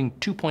lenses, including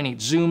 2.8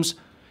 zooms,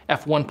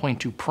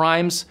 f1.2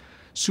 primes,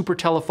 super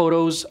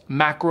telephotos,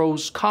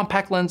 macros,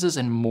 compact lenses,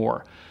 and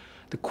more.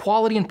 The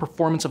quality and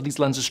performance of these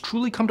lenses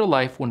truly come to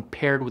life when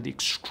paired with the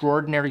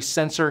extraordinary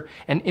sensor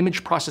and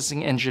image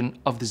processing engine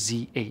of the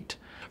Z8.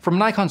 From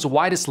Nikon's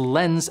widest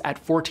lens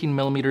at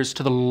 14mm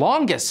to the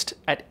longest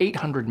at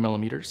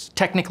 800mm,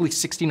 technically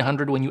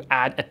 1600 when you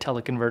add a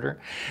teleconverter,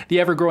 the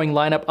ever-growing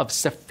lineup of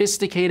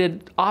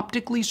sophisticated,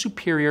 optically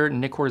superior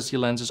NIKKOR Z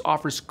lenses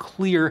offers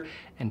clear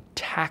and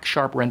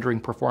tack-sharp rendering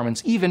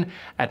performance even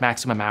at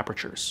maximum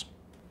apertures.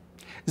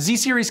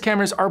 Z-series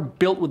cameras are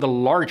built with the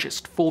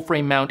largest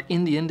full-frame mount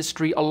in the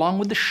industry along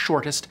with the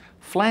shortest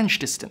flange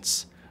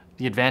distance.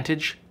 The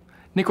advantage?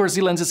 NIKKOR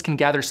Z lenses can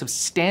gather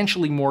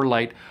substantially more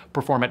light,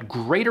 perform at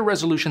greater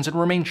resolutions, and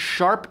remain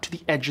sharp to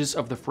the edges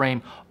of the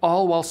frame,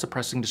 all while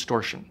suppressing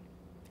distortion.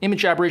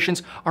 Image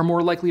aberrations are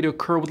more likely to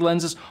occur with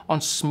lenses on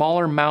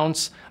smaller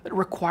mounts that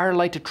require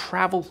light to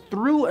travel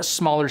through a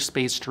smaller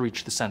space to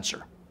reach the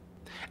sensor.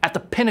 At the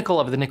pinnacle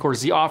of the NIKKOR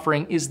Z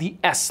offering is the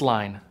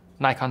S-line,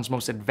 Nikon's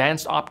most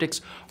advanced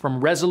optics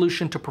from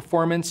resolution to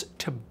performance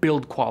to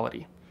build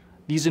quality.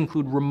 These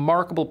include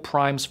remarkable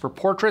primes for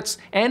portraits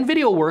and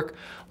video work,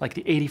 like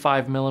the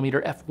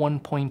 85mm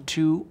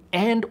f1.2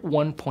 and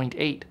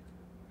 1.8.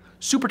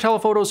 Super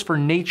telephotos for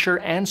nature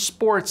and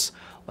sports,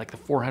 like the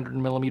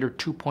 400mm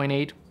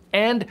 2.8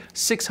 and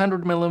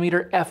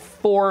 600mm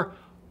f4,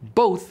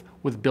 both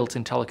with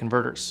built-in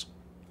teleconverters.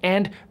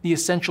 And the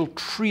essential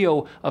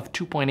trio of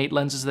 2.8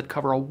 lenses that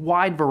cover a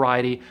wide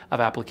variety of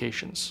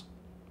applications.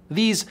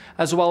 These,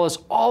 as well as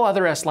all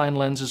other S-line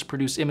lenses,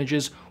 produce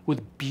images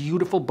with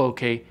beautiful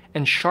bokeh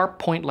and sharp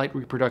point light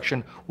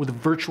reproduction with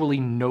virtually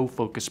no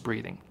focus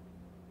breathing.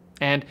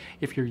 And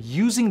if you're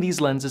using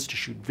these lenses to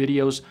shoot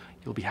videos,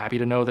 you'll be happy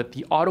to know that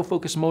the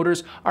autofocus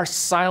motors are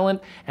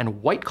silent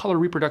and white color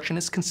reproduction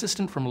is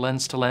consistent from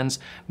lens to lens,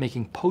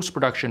 making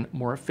post-production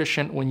more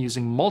efficient when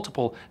using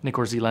multiple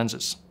NIKKOR Z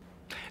lenses.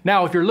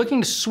 Now, if you're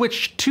looking to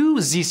switch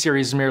to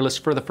Z-series mirrorless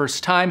for the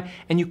first time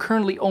and you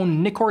currently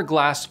own Nikkor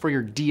glass for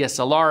your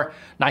DSLR,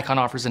 Nikon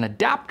offers an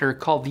adapter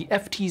called the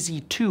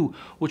FTZ2,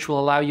 which will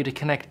allow you to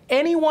connect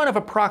any one of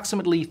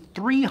approximately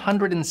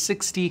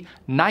 360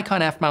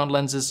 Nikon f-mount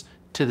lenses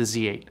to the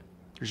Z8.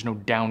 There's no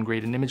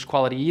downgrade in image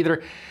quality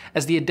either,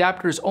 as the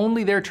adapter is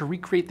only there to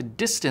recreate the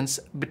distance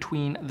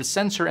between the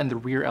sensor and the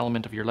rear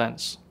element of your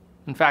lens.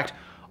 In fact,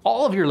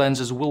 all of your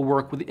lenses will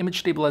work with the image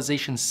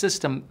stabilization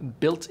system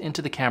built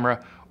into the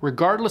camera,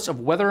 regardless of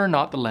whether or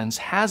not the lens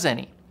has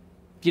any.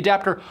 The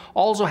adapter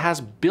also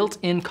has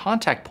built-in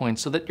contact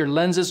points so that your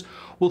lenses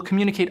will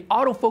communicate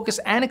autofocus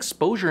and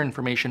exposure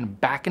information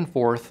back and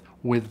forth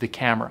with the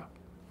camera.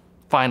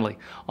 Finally,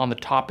 on the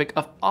topic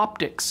of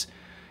optics,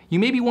 you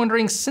may be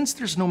wondering, since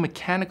there's no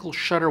mechanical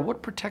shutter,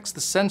 what protects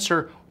the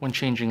sensor when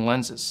changing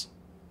lenses?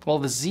 Well,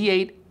 the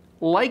Z8,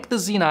 like the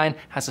Z9,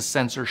 has a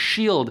sensor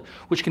shield,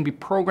 which can be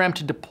programmed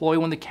to deploy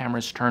when the camera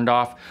is turned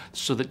off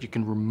so that you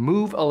can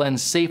remove a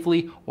lens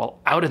safely while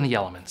out in the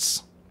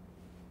elements.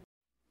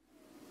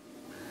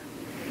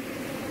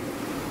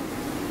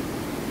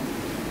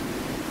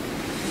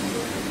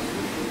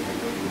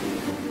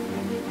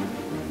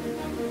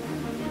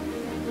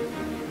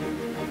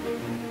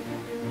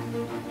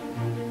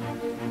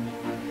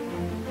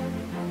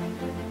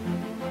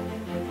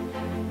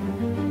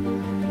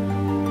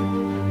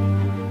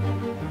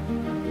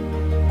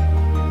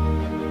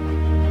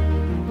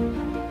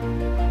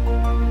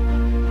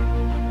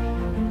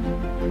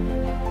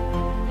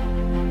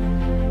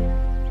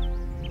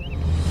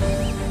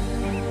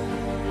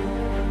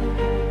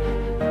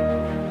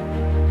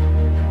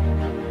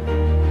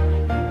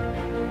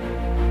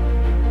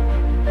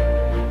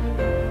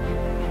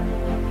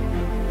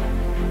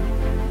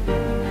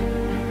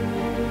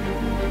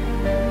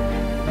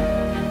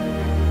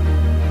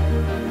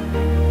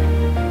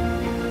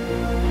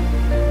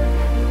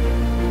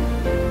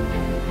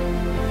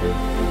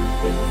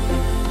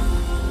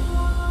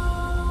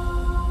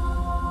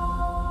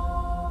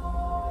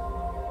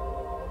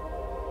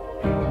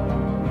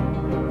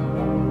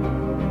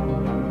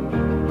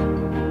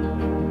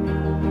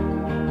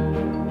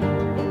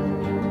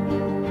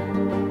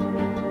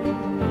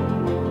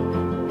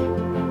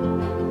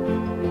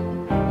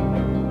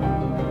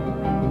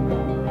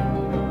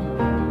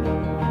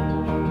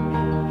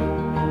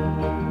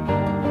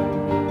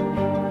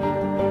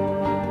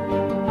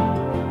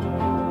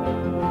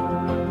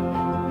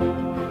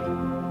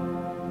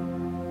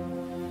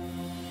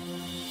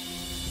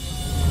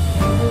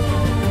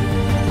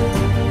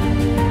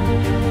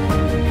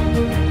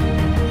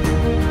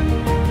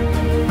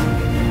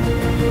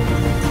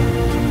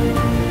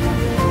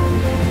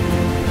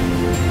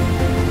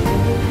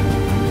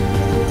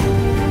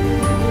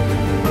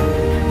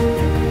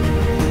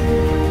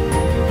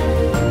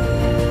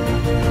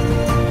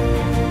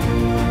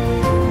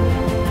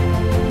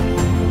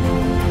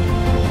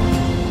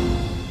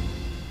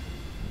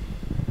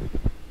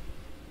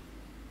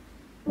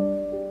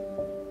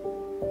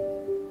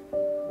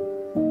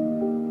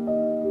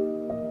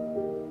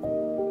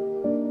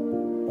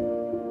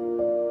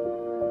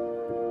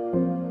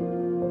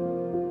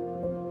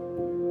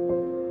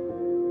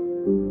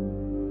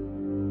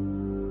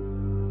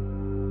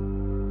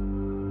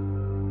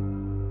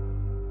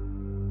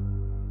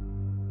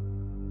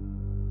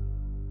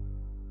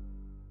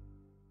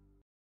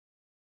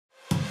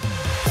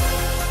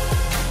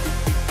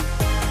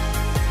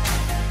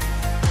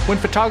 When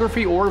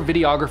photography or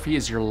videography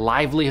is your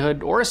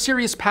livelihood or a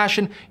serious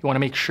passion, you want to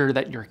make sure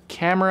that your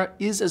camera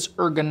is as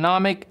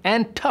ergonomic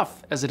and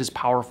tough as it is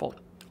powerful.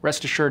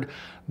 Rest assured,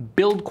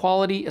 build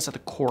quality is at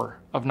the core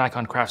of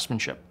Nikon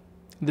craftsmanship.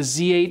 The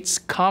Z8's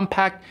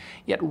compact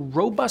yet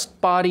robust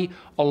body,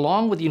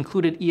 along with the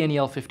included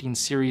ENEL15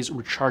 series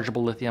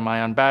rechargeable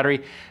lithium-ion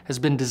battery, has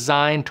been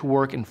designed to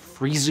work in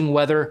freezing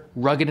weather,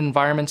 rugged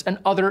environments, and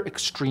other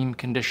extreme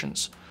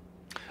conditions.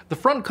 The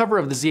front cover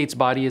of the Z8's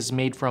body is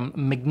made from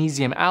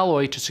magnesium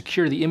alloy to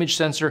secure the image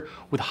sensor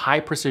with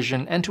high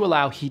precision and to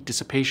allow heat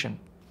dissipation.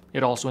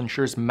 It also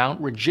ensures mount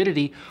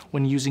rigidity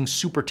when using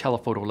super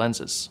telephoto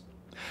lenses.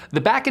 The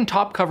back and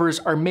top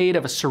covers are made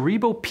of a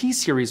Cerebo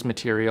P-series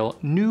material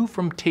new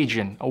from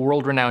Teijin, a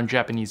world-renowned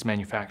Japanese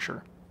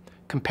manufacturer.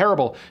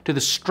 Comparable to the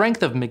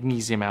strength of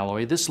magnesium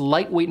alloy, this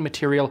lightweight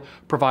material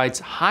provides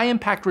high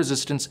impact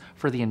resistance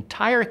for the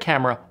entire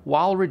camera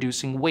while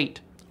reducing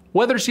weight.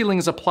 Weather sealing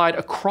is applied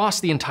across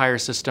the entire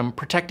system,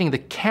 protecting the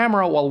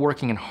camera while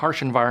working in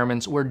harsh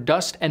environments where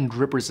dust and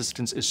drip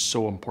resistance is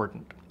so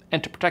important.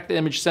 And to protect the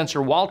image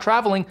sensor while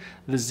traveling,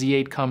 the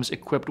Z8 comes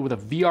equipped with a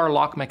VR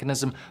lock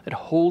mechanism that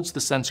holds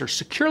the sensor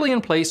securely in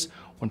place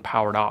when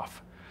powered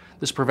off.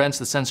 This prevents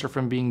the sensor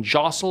from being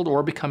jostled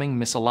or becoming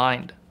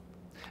misaligned.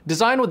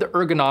 Designed with the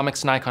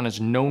ergonomics Nikon is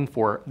known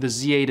for, the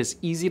Z8 is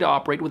easy to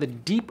operate with a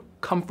deep,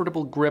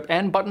 comfortable grip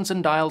and buttons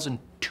and dials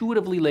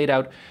intuitively laid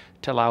out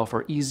to allow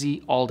for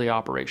easy all-day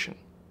operation.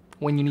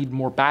 When you need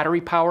more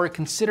battery power,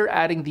 consider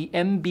adding the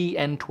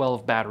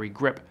MB-N12 battery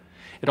grip.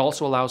 It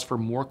also allows for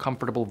more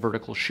comfortable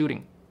vertical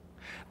shooting.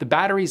 The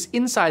batteries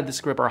inside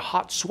this grip are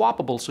hot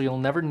swappable, so you'll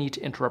never need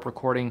to interrupt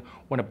recording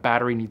when a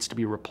battery needs to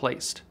be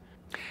replaced.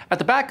 At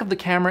the back of the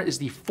camera is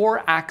the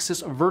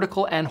 4-axis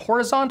vertical and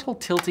horizontal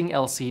tilting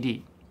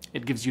LCD.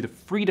 It gives you the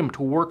freedom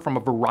to work from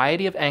a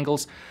variety of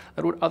angles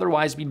that would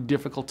otherwise be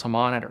difficult to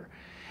monitor.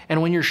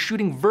 And when you're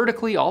shooting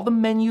vertically, all the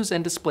menus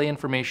and display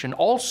information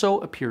also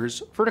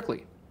appears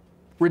vertically.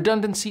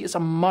 Redundancy is a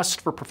must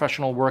for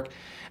professional work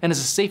and is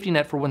a safety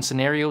net for when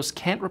scenarios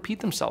can't repeat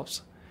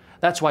themselves.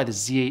 That's why the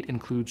Z8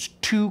 includes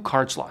 2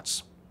 card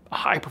slots, a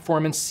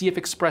high-performance CF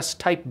Express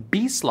Type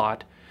B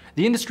slot,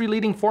 the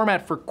industry-leading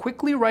format for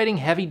quickly writing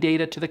heavy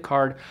data to the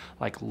card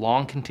like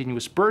long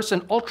continuous bursts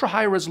and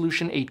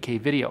ultra-high-resolution 8K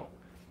video,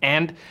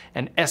 and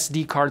an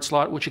SD card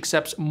slot which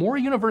accepts more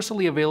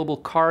universally available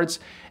cards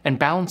and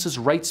balances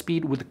write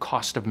speed with the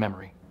cost of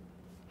memory.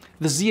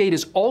 The Z8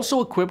 is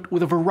also equipped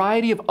with a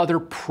variety of other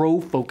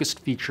pro-focused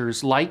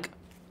features like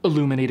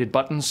illuminated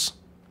buttons,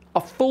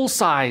 a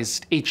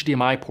full-sized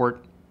HDMI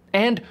port,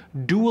 and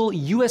dual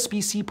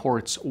USB-C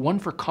ports, one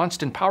for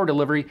constant power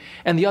delivery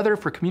and the other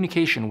for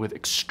communication with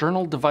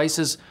external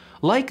devices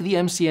like the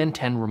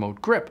MCN10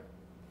 remote grip.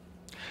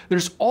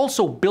 There's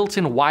also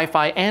built-in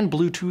Wi-Fi and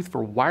Bluetooth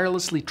for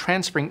wirelessly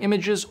transferring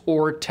images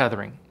or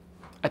tethering,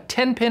 a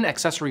 10-pin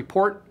accessory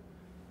port,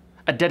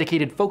 a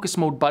dedicated focus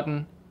mode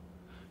button,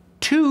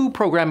 2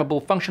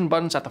 programmable function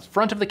buttons at the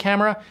front of the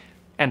camera,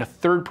 and a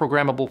 3rd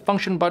programmable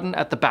function button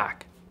at the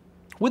back.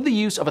 With the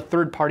use of a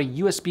third-party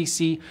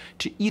USB-C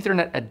to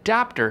Ethernet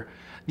adapter,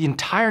 the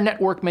entire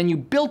network menu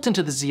built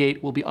into the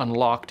Z8 will be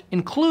unlocked,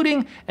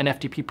 including an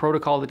FTP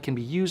protocol that can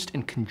be used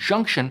in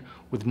conjunction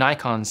with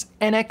Nikon's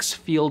NX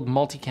Field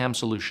multicam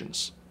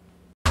solutions.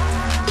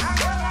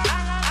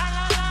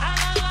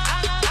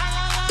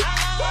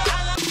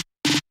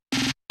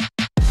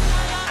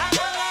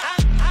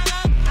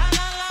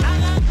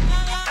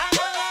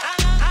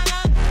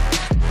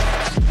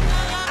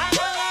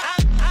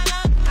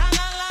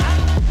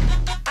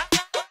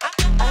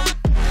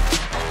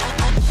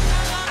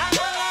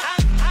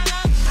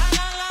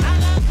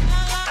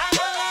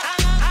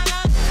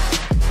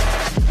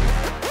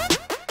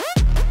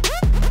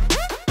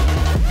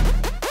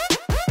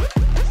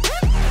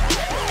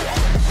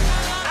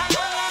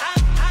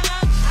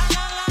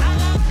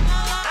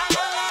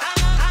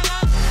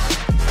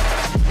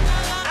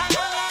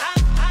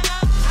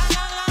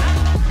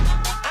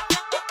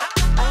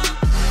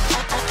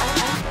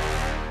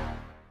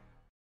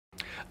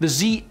 The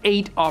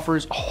Z8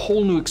 offers a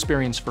whole new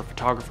experience for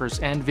photographers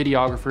and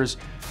videographers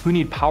who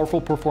need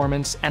powerful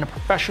performance and a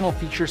professional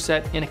feature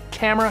set in a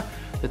camera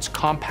that's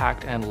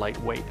compact and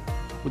lightweight.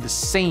 With the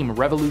same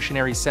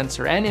revolutionary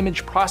sensor and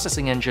image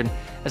processing engine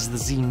as the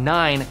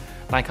Z9,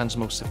 Nikon's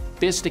most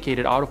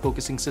sophisticated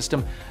autofocusing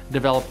system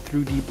developed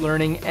through deep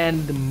learning,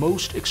 and the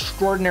most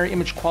extraordinary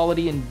image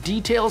quality in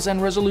details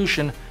and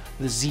resolution,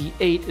 the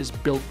Z8 is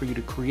built for you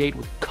to create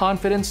with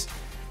confidence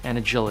and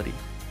agility.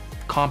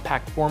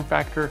 Compact form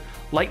factor,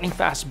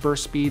 lightning-fast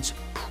burst speeds,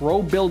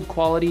 pro build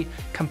quality,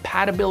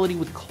 compatibility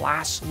with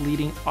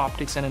class-leading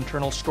optics and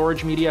internal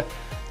storage media.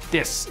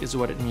 This is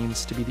what it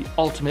means to be the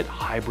ultimate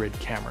hybrid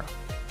camera.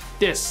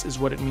 This is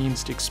what it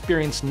means to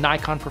experience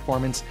Nikon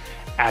performance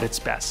at its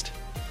best.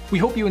 We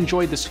hope you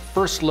enjoyed this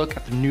first look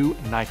at the new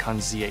Nikon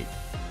Z8.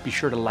 Be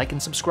sure to like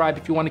and subscribe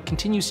if you want to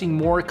continue seeing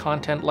more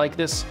content like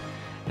this.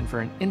 And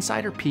for an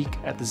insider peek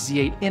at the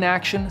Z8 in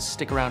action,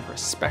 stick around for a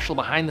special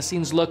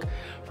behind-the-scenes look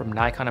from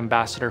Nikon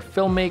ambassador,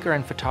 filmmaker,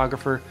 and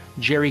photographer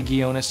Jerry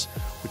Ghionis,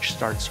 which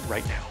starts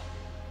right now.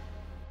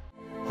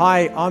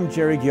 Hi, I'm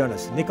Jerry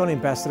Ghionis, Nikon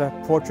ambassador,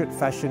 portrait,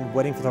 fashion,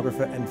 wedding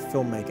photographer, and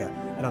filmmaker.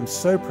 And I'm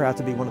so proud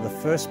to be one of the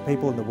first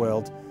people in the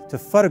world to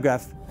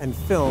photograph and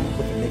film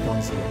with the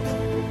Nikon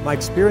Z8. My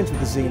experience with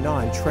the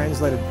Z9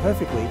 translated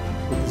perfectly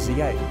with the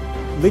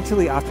Z8.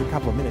 Literally after a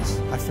couple of minutes,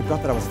 I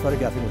forgot that I was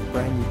photographing with a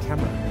brand new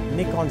camera.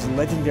 Nikon's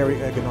legendary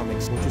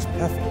ergonomics were just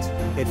perfect.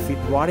 It fit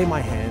right in my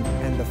hand,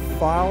 and the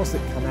files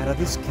that come out of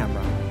this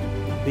camera,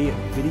 be it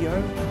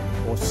video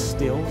or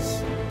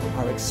stills,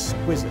 are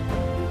exquisite.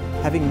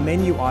 Having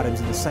menu items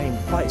in the same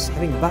place,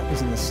 having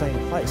buttons in the same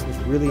place was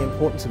really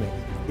important to me.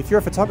 If you're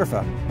a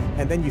photographer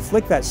and then you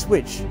flick that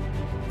switch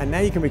and now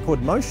you can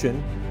record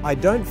motion, I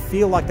don't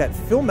feel like that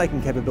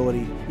filmmaking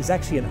capability is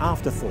actually an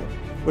afterthought.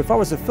 If I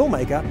was a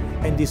filmmaker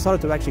and decided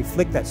to actually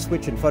flick that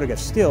switch and photograph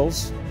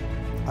stills,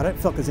 I don't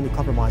feel like there's any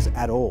compromise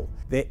at all.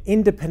 They're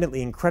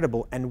independently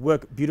incredible and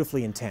work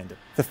beautifully in tandem.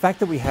 The fact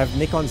that we have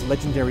Nikon's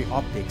legendary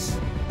optics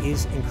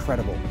is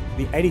incredible.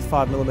 The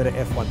 85mm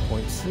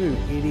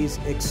f1.2, it is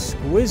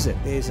exquisite.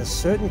 There's a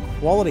certain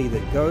quality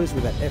that goes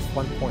with that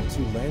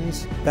f1.2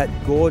 lens, that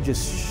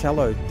gorgeous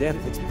shallow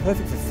depth. It's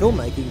perfect for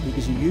filmmaking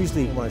because you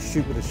usually want to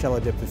shoot with a shallow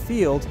depth of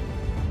field,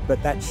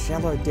 but that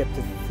shallow depth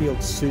of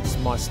field suits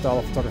my style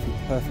of photography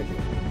perfectly.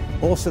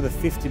 Also, the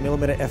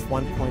 50mm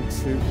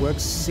f1.2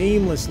 works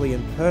seamlessly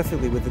and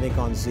perfectly with the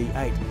Nikon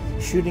Z8,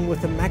 shooting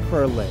with a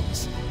macro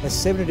lens, a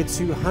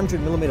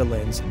 70-200mm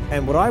lens,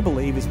 and what I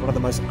believe is one of the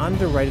most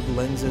underrated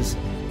lenses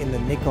in the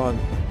Nikon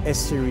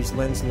S-series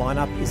lens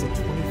lineup is a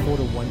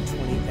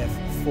 24-120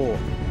 f4.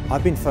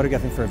 I've been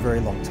photographing for a very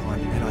long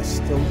time, and I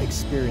still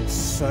experience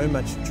so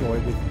much joy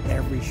with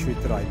every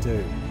shoot that I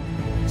do.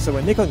 So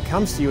when Nikon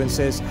comes to you and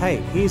says, hey,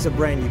 here's a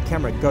brand new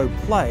camera, go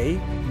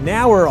play,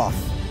 now we're off.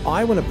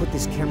 I want to put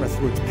this camera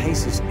through its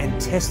paces and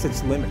test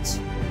its limits.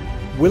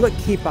 Will it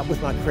keep up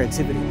with my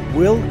creativity?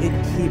 Will it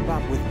keep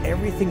up with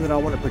everything that I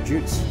want to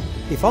produce?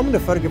 If I'm going to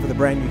photograph with a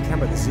brand new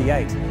camera, the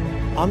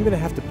Z8, I'm going to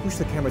have to push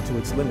the camera to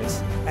its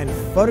limits and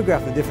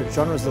photograph the different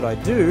genres that I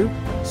do,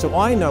 so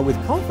I know with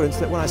confidence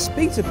that when I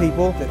speak to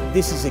people that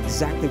this is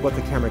exactly what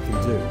the camera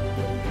can do.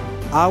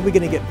 Are we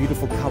going to get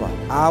beautiful color?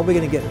 Are we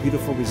going to get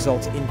beautiful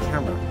results in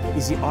camera?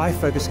 Is the eye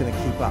focus going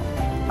to keep up?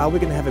 Are we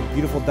going to have a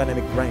beautiful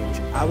dynamic range?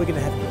 Are we going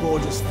to have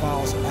gorgeous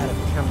files out of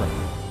camera?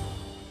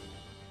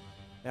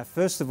 Now,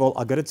 first of all,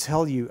 I've got to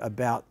tell you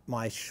about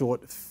my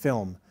short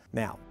film.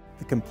 Now,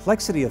 the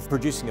complexity of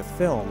producing a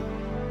film,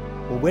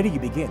 well, where do you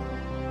begin?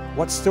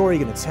 What story are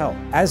you going to tell?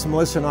 As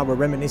Melissa and I were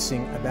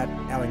reminiscing about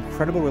our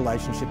incredible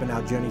relationship and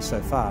our journey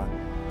so far,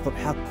 I thought,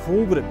 how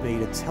cool would it be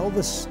to tell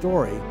the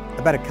story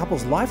about a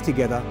couple's life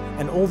together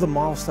and all the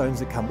milestones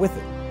that come with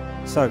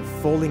it? So,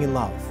 falling in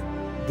love,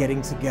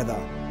 getting together,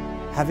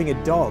 having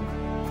a dog,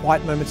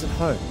 quiet moments at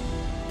home,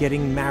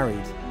 getting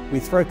married. We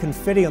throw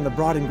confetti on the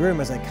bride and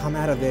groom as they come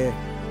out of their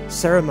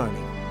ceremony,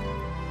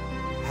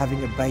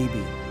 having a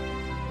baby.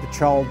 The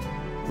child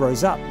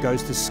grows up,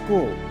 goes to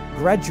school,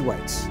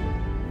 graduates.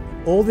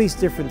 All these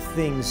different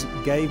things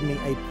gave me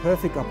a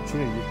perfect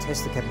opportunity to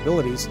test the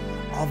capabilities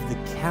of the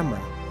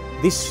camera.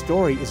 This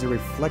story is a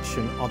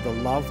reflection of the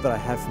love that I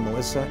have for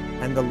Melissa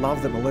and the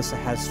love that Melissa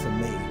has for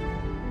me.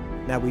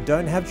 Now, we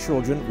don't have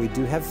children, we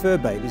do have fur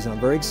babies, and I'm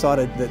very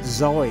excited that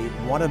Zoe,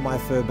 one of my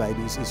fur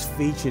babies, is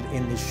featured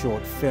in this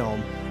short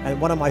film.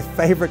 And one of my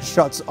favorite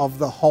shots of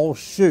the whole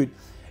shoot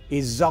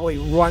is Zoe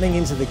running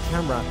into the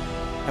camera,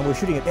 and we're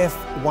shooting at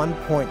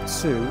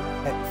f1.2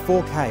 at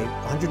 4K,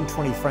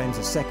 120 frames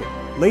a second.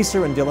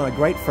 Lisa and Dylan are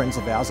great friends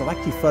of ours. I've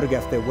actually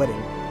photographed their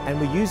wedding, and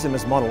we use them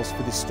as models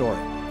for this story.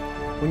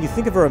 When you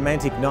think of a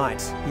romantic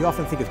night, you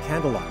often think of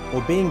candlelight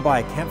or being by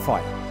a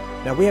campfire.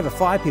 Now, we have a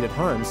fire pit at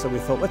home, so we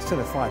thought, let's turn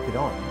the fire pit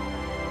on.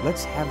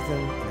 Let's have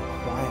them in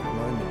a quiet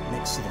moment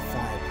next to the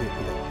fire pit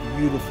with a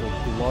beautiful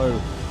glow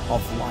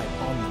of light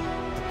on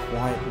them. The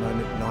quiet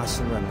moment, nice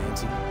and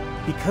romantic.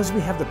 Because we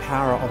have the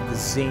power of the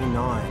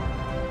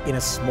Z9 in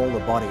a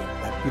smaller body,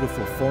 that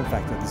beautiful form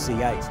factor of the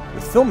Z8.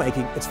 With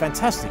filmmaking, it's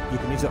fantastic. You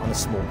can use it on a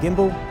small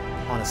gimbal,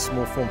 on a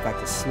small form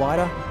factor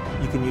slider.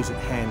 You can use it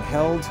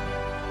handheld.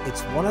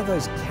 It's one of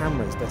those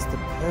cameras that's the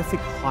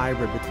perfect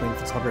hybrid between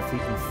photography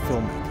and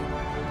filmmaking.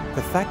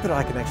 The fact that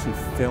I can actually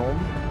film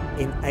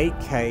in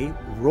 8K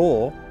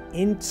RAW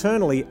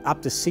internally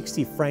up to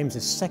 60 frames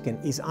a second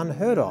is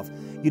unheard of.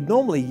 You'd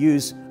normally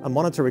use a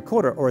monitor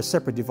recorder or a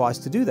separate device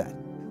to do that.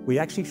 We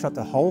actually shot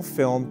the whole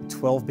film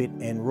 12-bit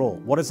and RAW.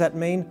 What does that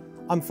mean?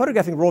 I'm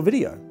photographing raw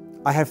video.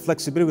 I have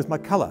flexibility with my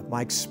color,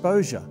 my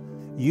exposure,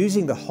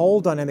 using the whole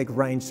dynamic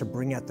range to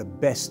bring out the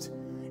best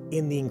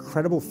in the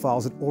incredible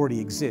files that already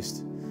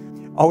exist.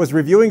 I was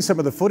reviewing some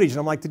of the footage and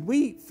I'm like, did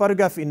we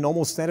photograph in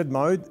normal standard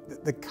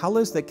mode? The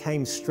colors that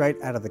came straight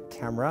out of the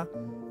camera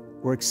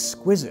were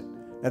exquisite.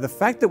 Now, the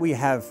fact that we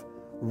have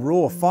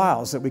raw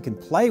files that we can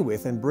play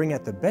with and bring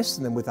out the best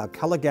in them with our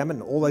color gamut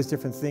and all those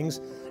different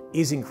things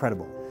is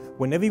incredible.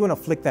 Whenever you want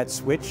to flick that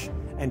switch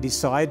and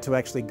decide to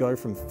actually go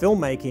from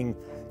filmmaking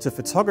to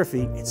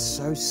photography, it's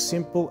so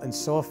simple and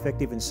so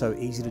effective and so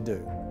easy to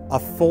do.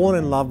 I've fallen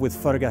in love with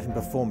photographing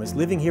performers.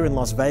 Living here in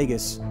Las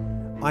Vegas,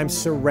 I'm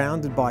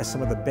surrounded by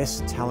some of the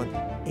best talent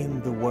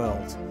in the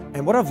world.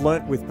 And what I've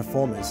learned with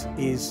performers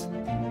is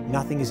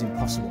nothing is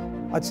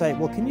impossible. I'd say,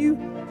 well, can you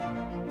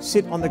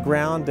sit on the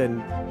ground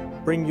and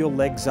bring your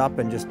legs up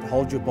and just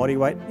hold your body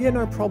weight? Yeah,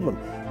 no problem.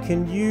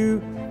 Can you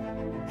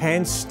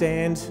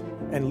handstand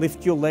and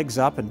lift your legs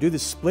up and do the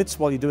splits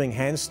while you're doing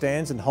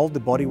handstands and hold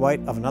the body weight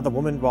of another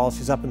woman while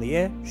she's up in the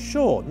air?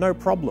 Sure, no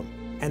problem.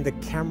 And the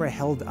camera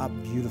held up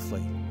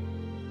beautifully.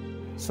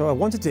 So I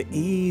wanted to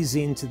ease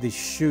into this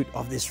shoot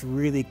of this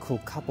really cool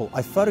couple.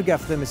 I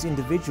photographed them as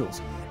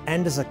individuals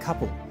and as a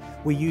couple.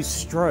 We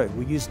used strobe,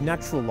 we used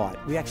natural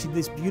light. We actually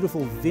did these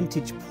beautiful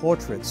vintage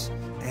portraits,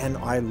 and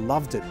I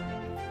loved it.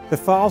 The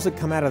files that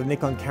come out of the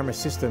Nikon camera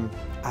system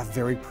are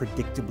very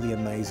predictably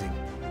amazing.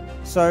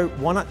 So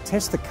why not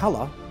test the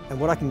color and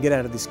what I can get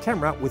out of this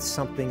camera with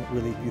something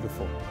really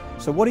beautiful?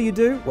 So what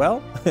do?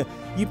 Well,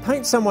 you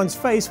paint someone's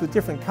face with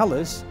different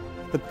colors,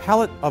 the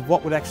palette of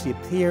what would actually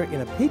appear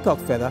in a peacock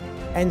feather,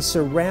 and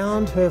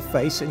surround her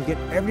face and get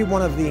every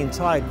one of the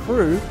entire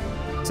crew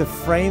to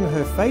frame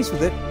her face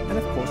with it, and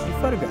of course you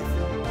photograph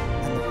it.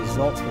 And the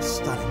results were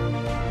stunning.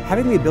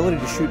 Having the ability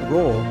to shoot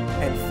RAW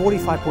and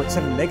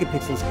 45.7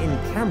 megapixels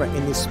in camera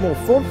in this small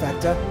form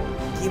factor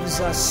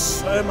gives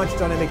us so much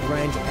dynamic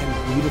range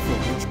and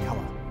beautiful rich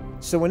color.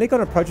 So when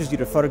Nikon approaches you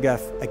to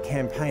photograph a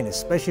campaign,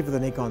 especially for the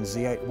Nikon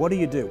Z8, what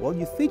do? Well,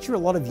 you feature a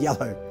lot of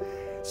yellow.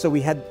 So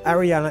we had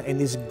Ariana in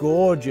this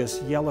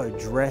gorgeous yellow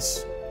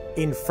dress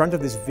in front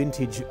of this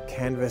vintage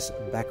canvas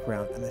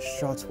background, and the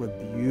shots were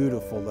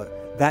beautiful.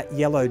 That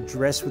yellow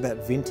dress with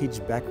that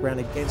vintage background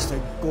against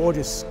a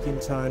gorgeous skin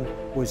tone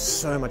was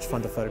so much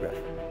fun to photograph.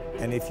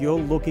 And if you're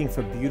looking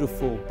for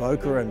beautiful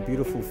bokeh and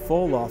beautiful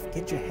fall off,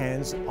 get your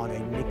hands on a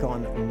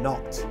Nikon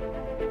Noct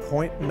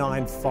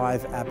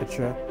 0.95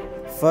 aperture,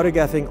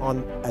 photographing on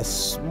a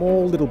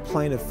small little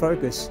plane of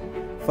focus,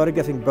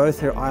 photographing both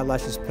her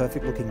eyelashes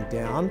perfect looking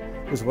down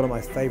was one of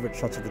my favorite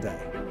shots of the day.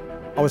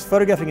 I was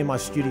photographing in my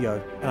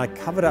studio and I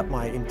covered up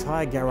my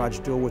entire garage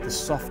door with a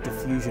soft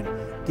diffusion,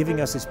 giving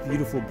us this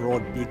beautiful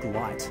broad big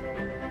light.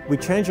 We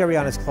changed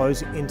Ariana's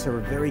clothes into a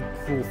very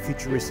cool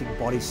futuristic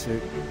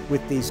bodysuit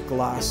with these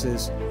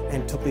glasses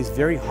and took these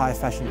very high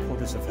fashion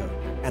portraits of her.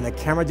 And the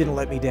camera didn't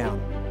let me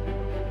down.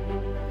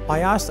 I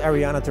asked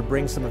Ariana to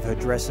bring some of her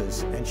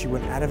dresses and she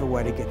went out of her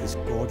way to get this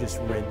gorgeous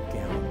red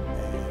gown.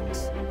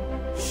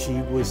 And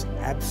she was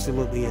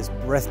absolutely as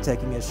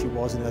breathtaking as she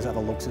was in those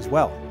other looks as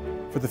well.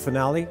 For the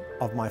finale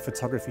of my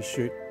photography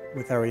shoot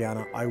with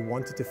Ariana, I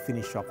wanted to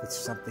finish off with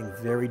something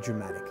very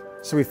dramatic.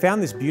 So we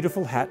found this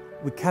beautiful hat,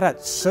 we cut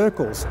out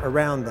circles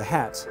around the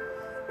hat,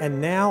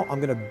 and now I'm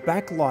going to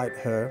backlight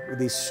her with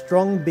these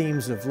strong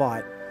beams of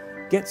light,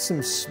 get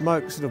some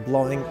smoke sort of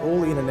blowing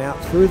all in and out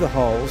through the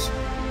holes.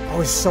 I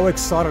was so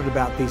excited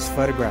about these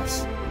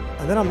photographs.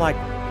 And then I'm like,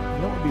 you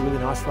know what would be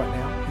really nice right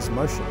now is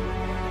motion.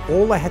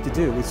 All I had to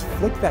do was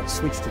flick that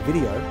switch to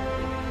video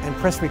and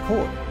press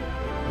record.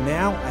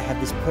 Now I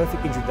have this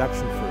perfect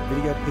introduction for a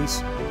video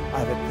piece. I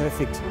have a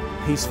perfect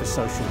piece for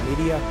social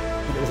media,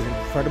 and it was an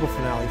incredible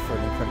finale for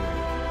an incredible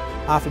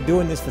week. After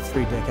doing this for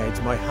 3 decades,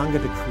 my hunger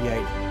to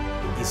create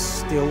is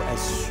still as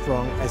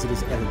strong as it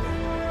has ever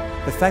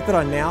been. The fact that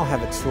I now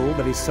have a tool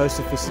that is so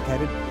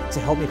sophisticated to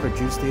help me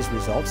produce these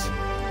results,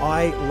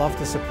 I love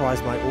to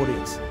surprise my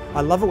audience.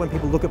 I love it when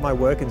people look at my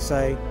work and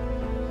say,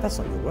 that's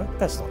not your work,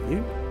 that's not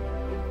you.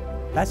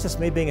 That's just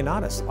me being an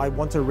artist. I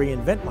want to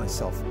reinvent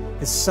myself.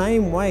 The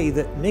same way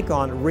that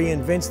Nikon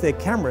reinvents their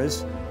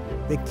cameras,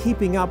 they're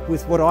keeping up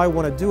with what I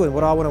want to do and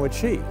what I want to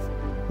achieve.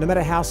 No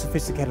matter how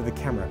sophisticated the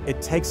camera, it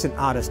takes an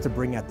artist to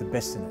bring out the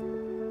best in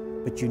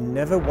it. But you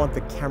never want the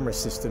camera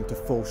system to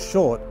fall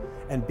short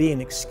and be an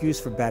excuse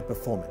for bad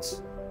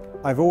performance.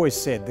 I've always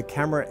said the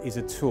camera is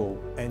a tool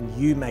and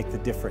you make the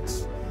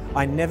difference.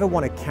 I never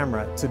want a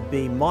camera to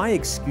be my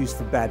excuse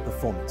for bad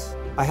performance.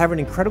 I have an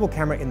incredible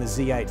camera in the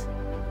Z8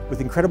 with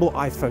incredible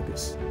eye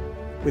focus,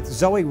 with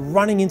Zoe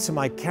running into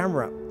my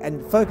camera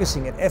and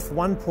focusing at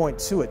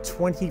f1.2 at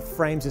 20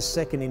 frames a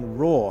second in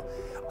RAW.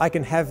 I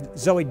can have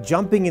Zoe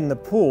jumping in the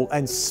pool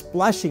and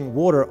splashing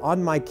water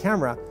on my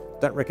camera.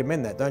 Don't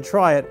recommend that, don't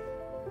try it.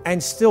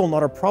 And still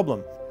not a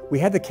problem. We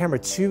had the camera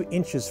 2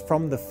 inches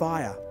from the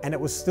fire and it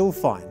was still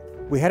fine.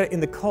 We had it in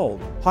the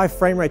cold, high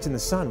frame rates in the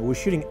sun. We were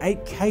shooting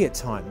 8K at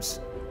times.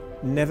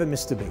 Never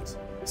missed a beat.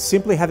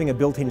 Simply having a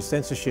built-in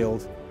sensor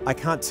shield, I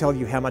can't tell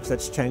you how much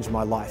that's changed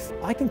my life.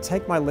 I can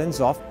take my lens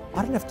off.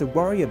 I don't have to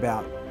worry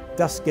about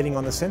dust getting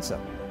on the sensor.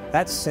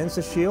 That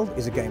sensor shield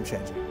is a game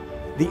changer.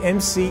 The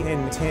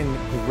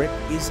MCN10 grip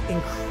is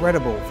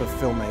incredible for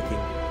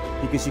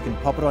filmmaking because you can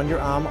pop it on your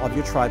arm of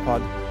your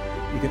tripod.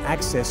 You can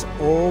access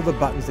all the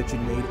buttons that you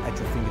need at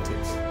your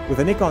fingertips. With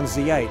a Nikon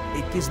Z8,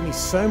 it gives me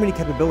so many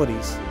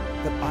capabilities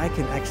that I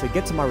can actually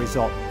get to my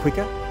result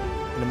quicker,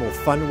 in a more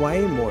fun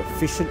way, more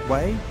efficient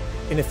way.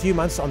 In a few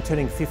months, I'm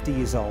turning 50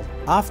 years old.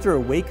 After a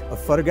week of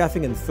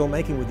photographing and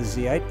filmmaking with the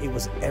Z8, it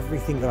was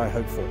everything that I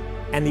hoped for.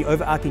 And the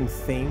overarching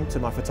theme to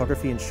my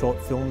photography and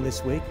short film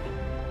this week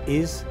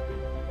is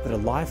that a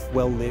life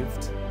well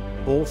lived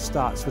all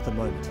starts with a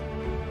moment.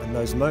 And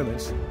those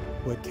moments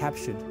were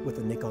captured with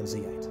the Nikon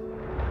Z8.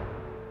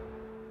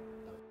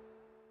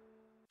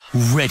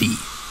 Ready,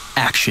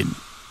 action.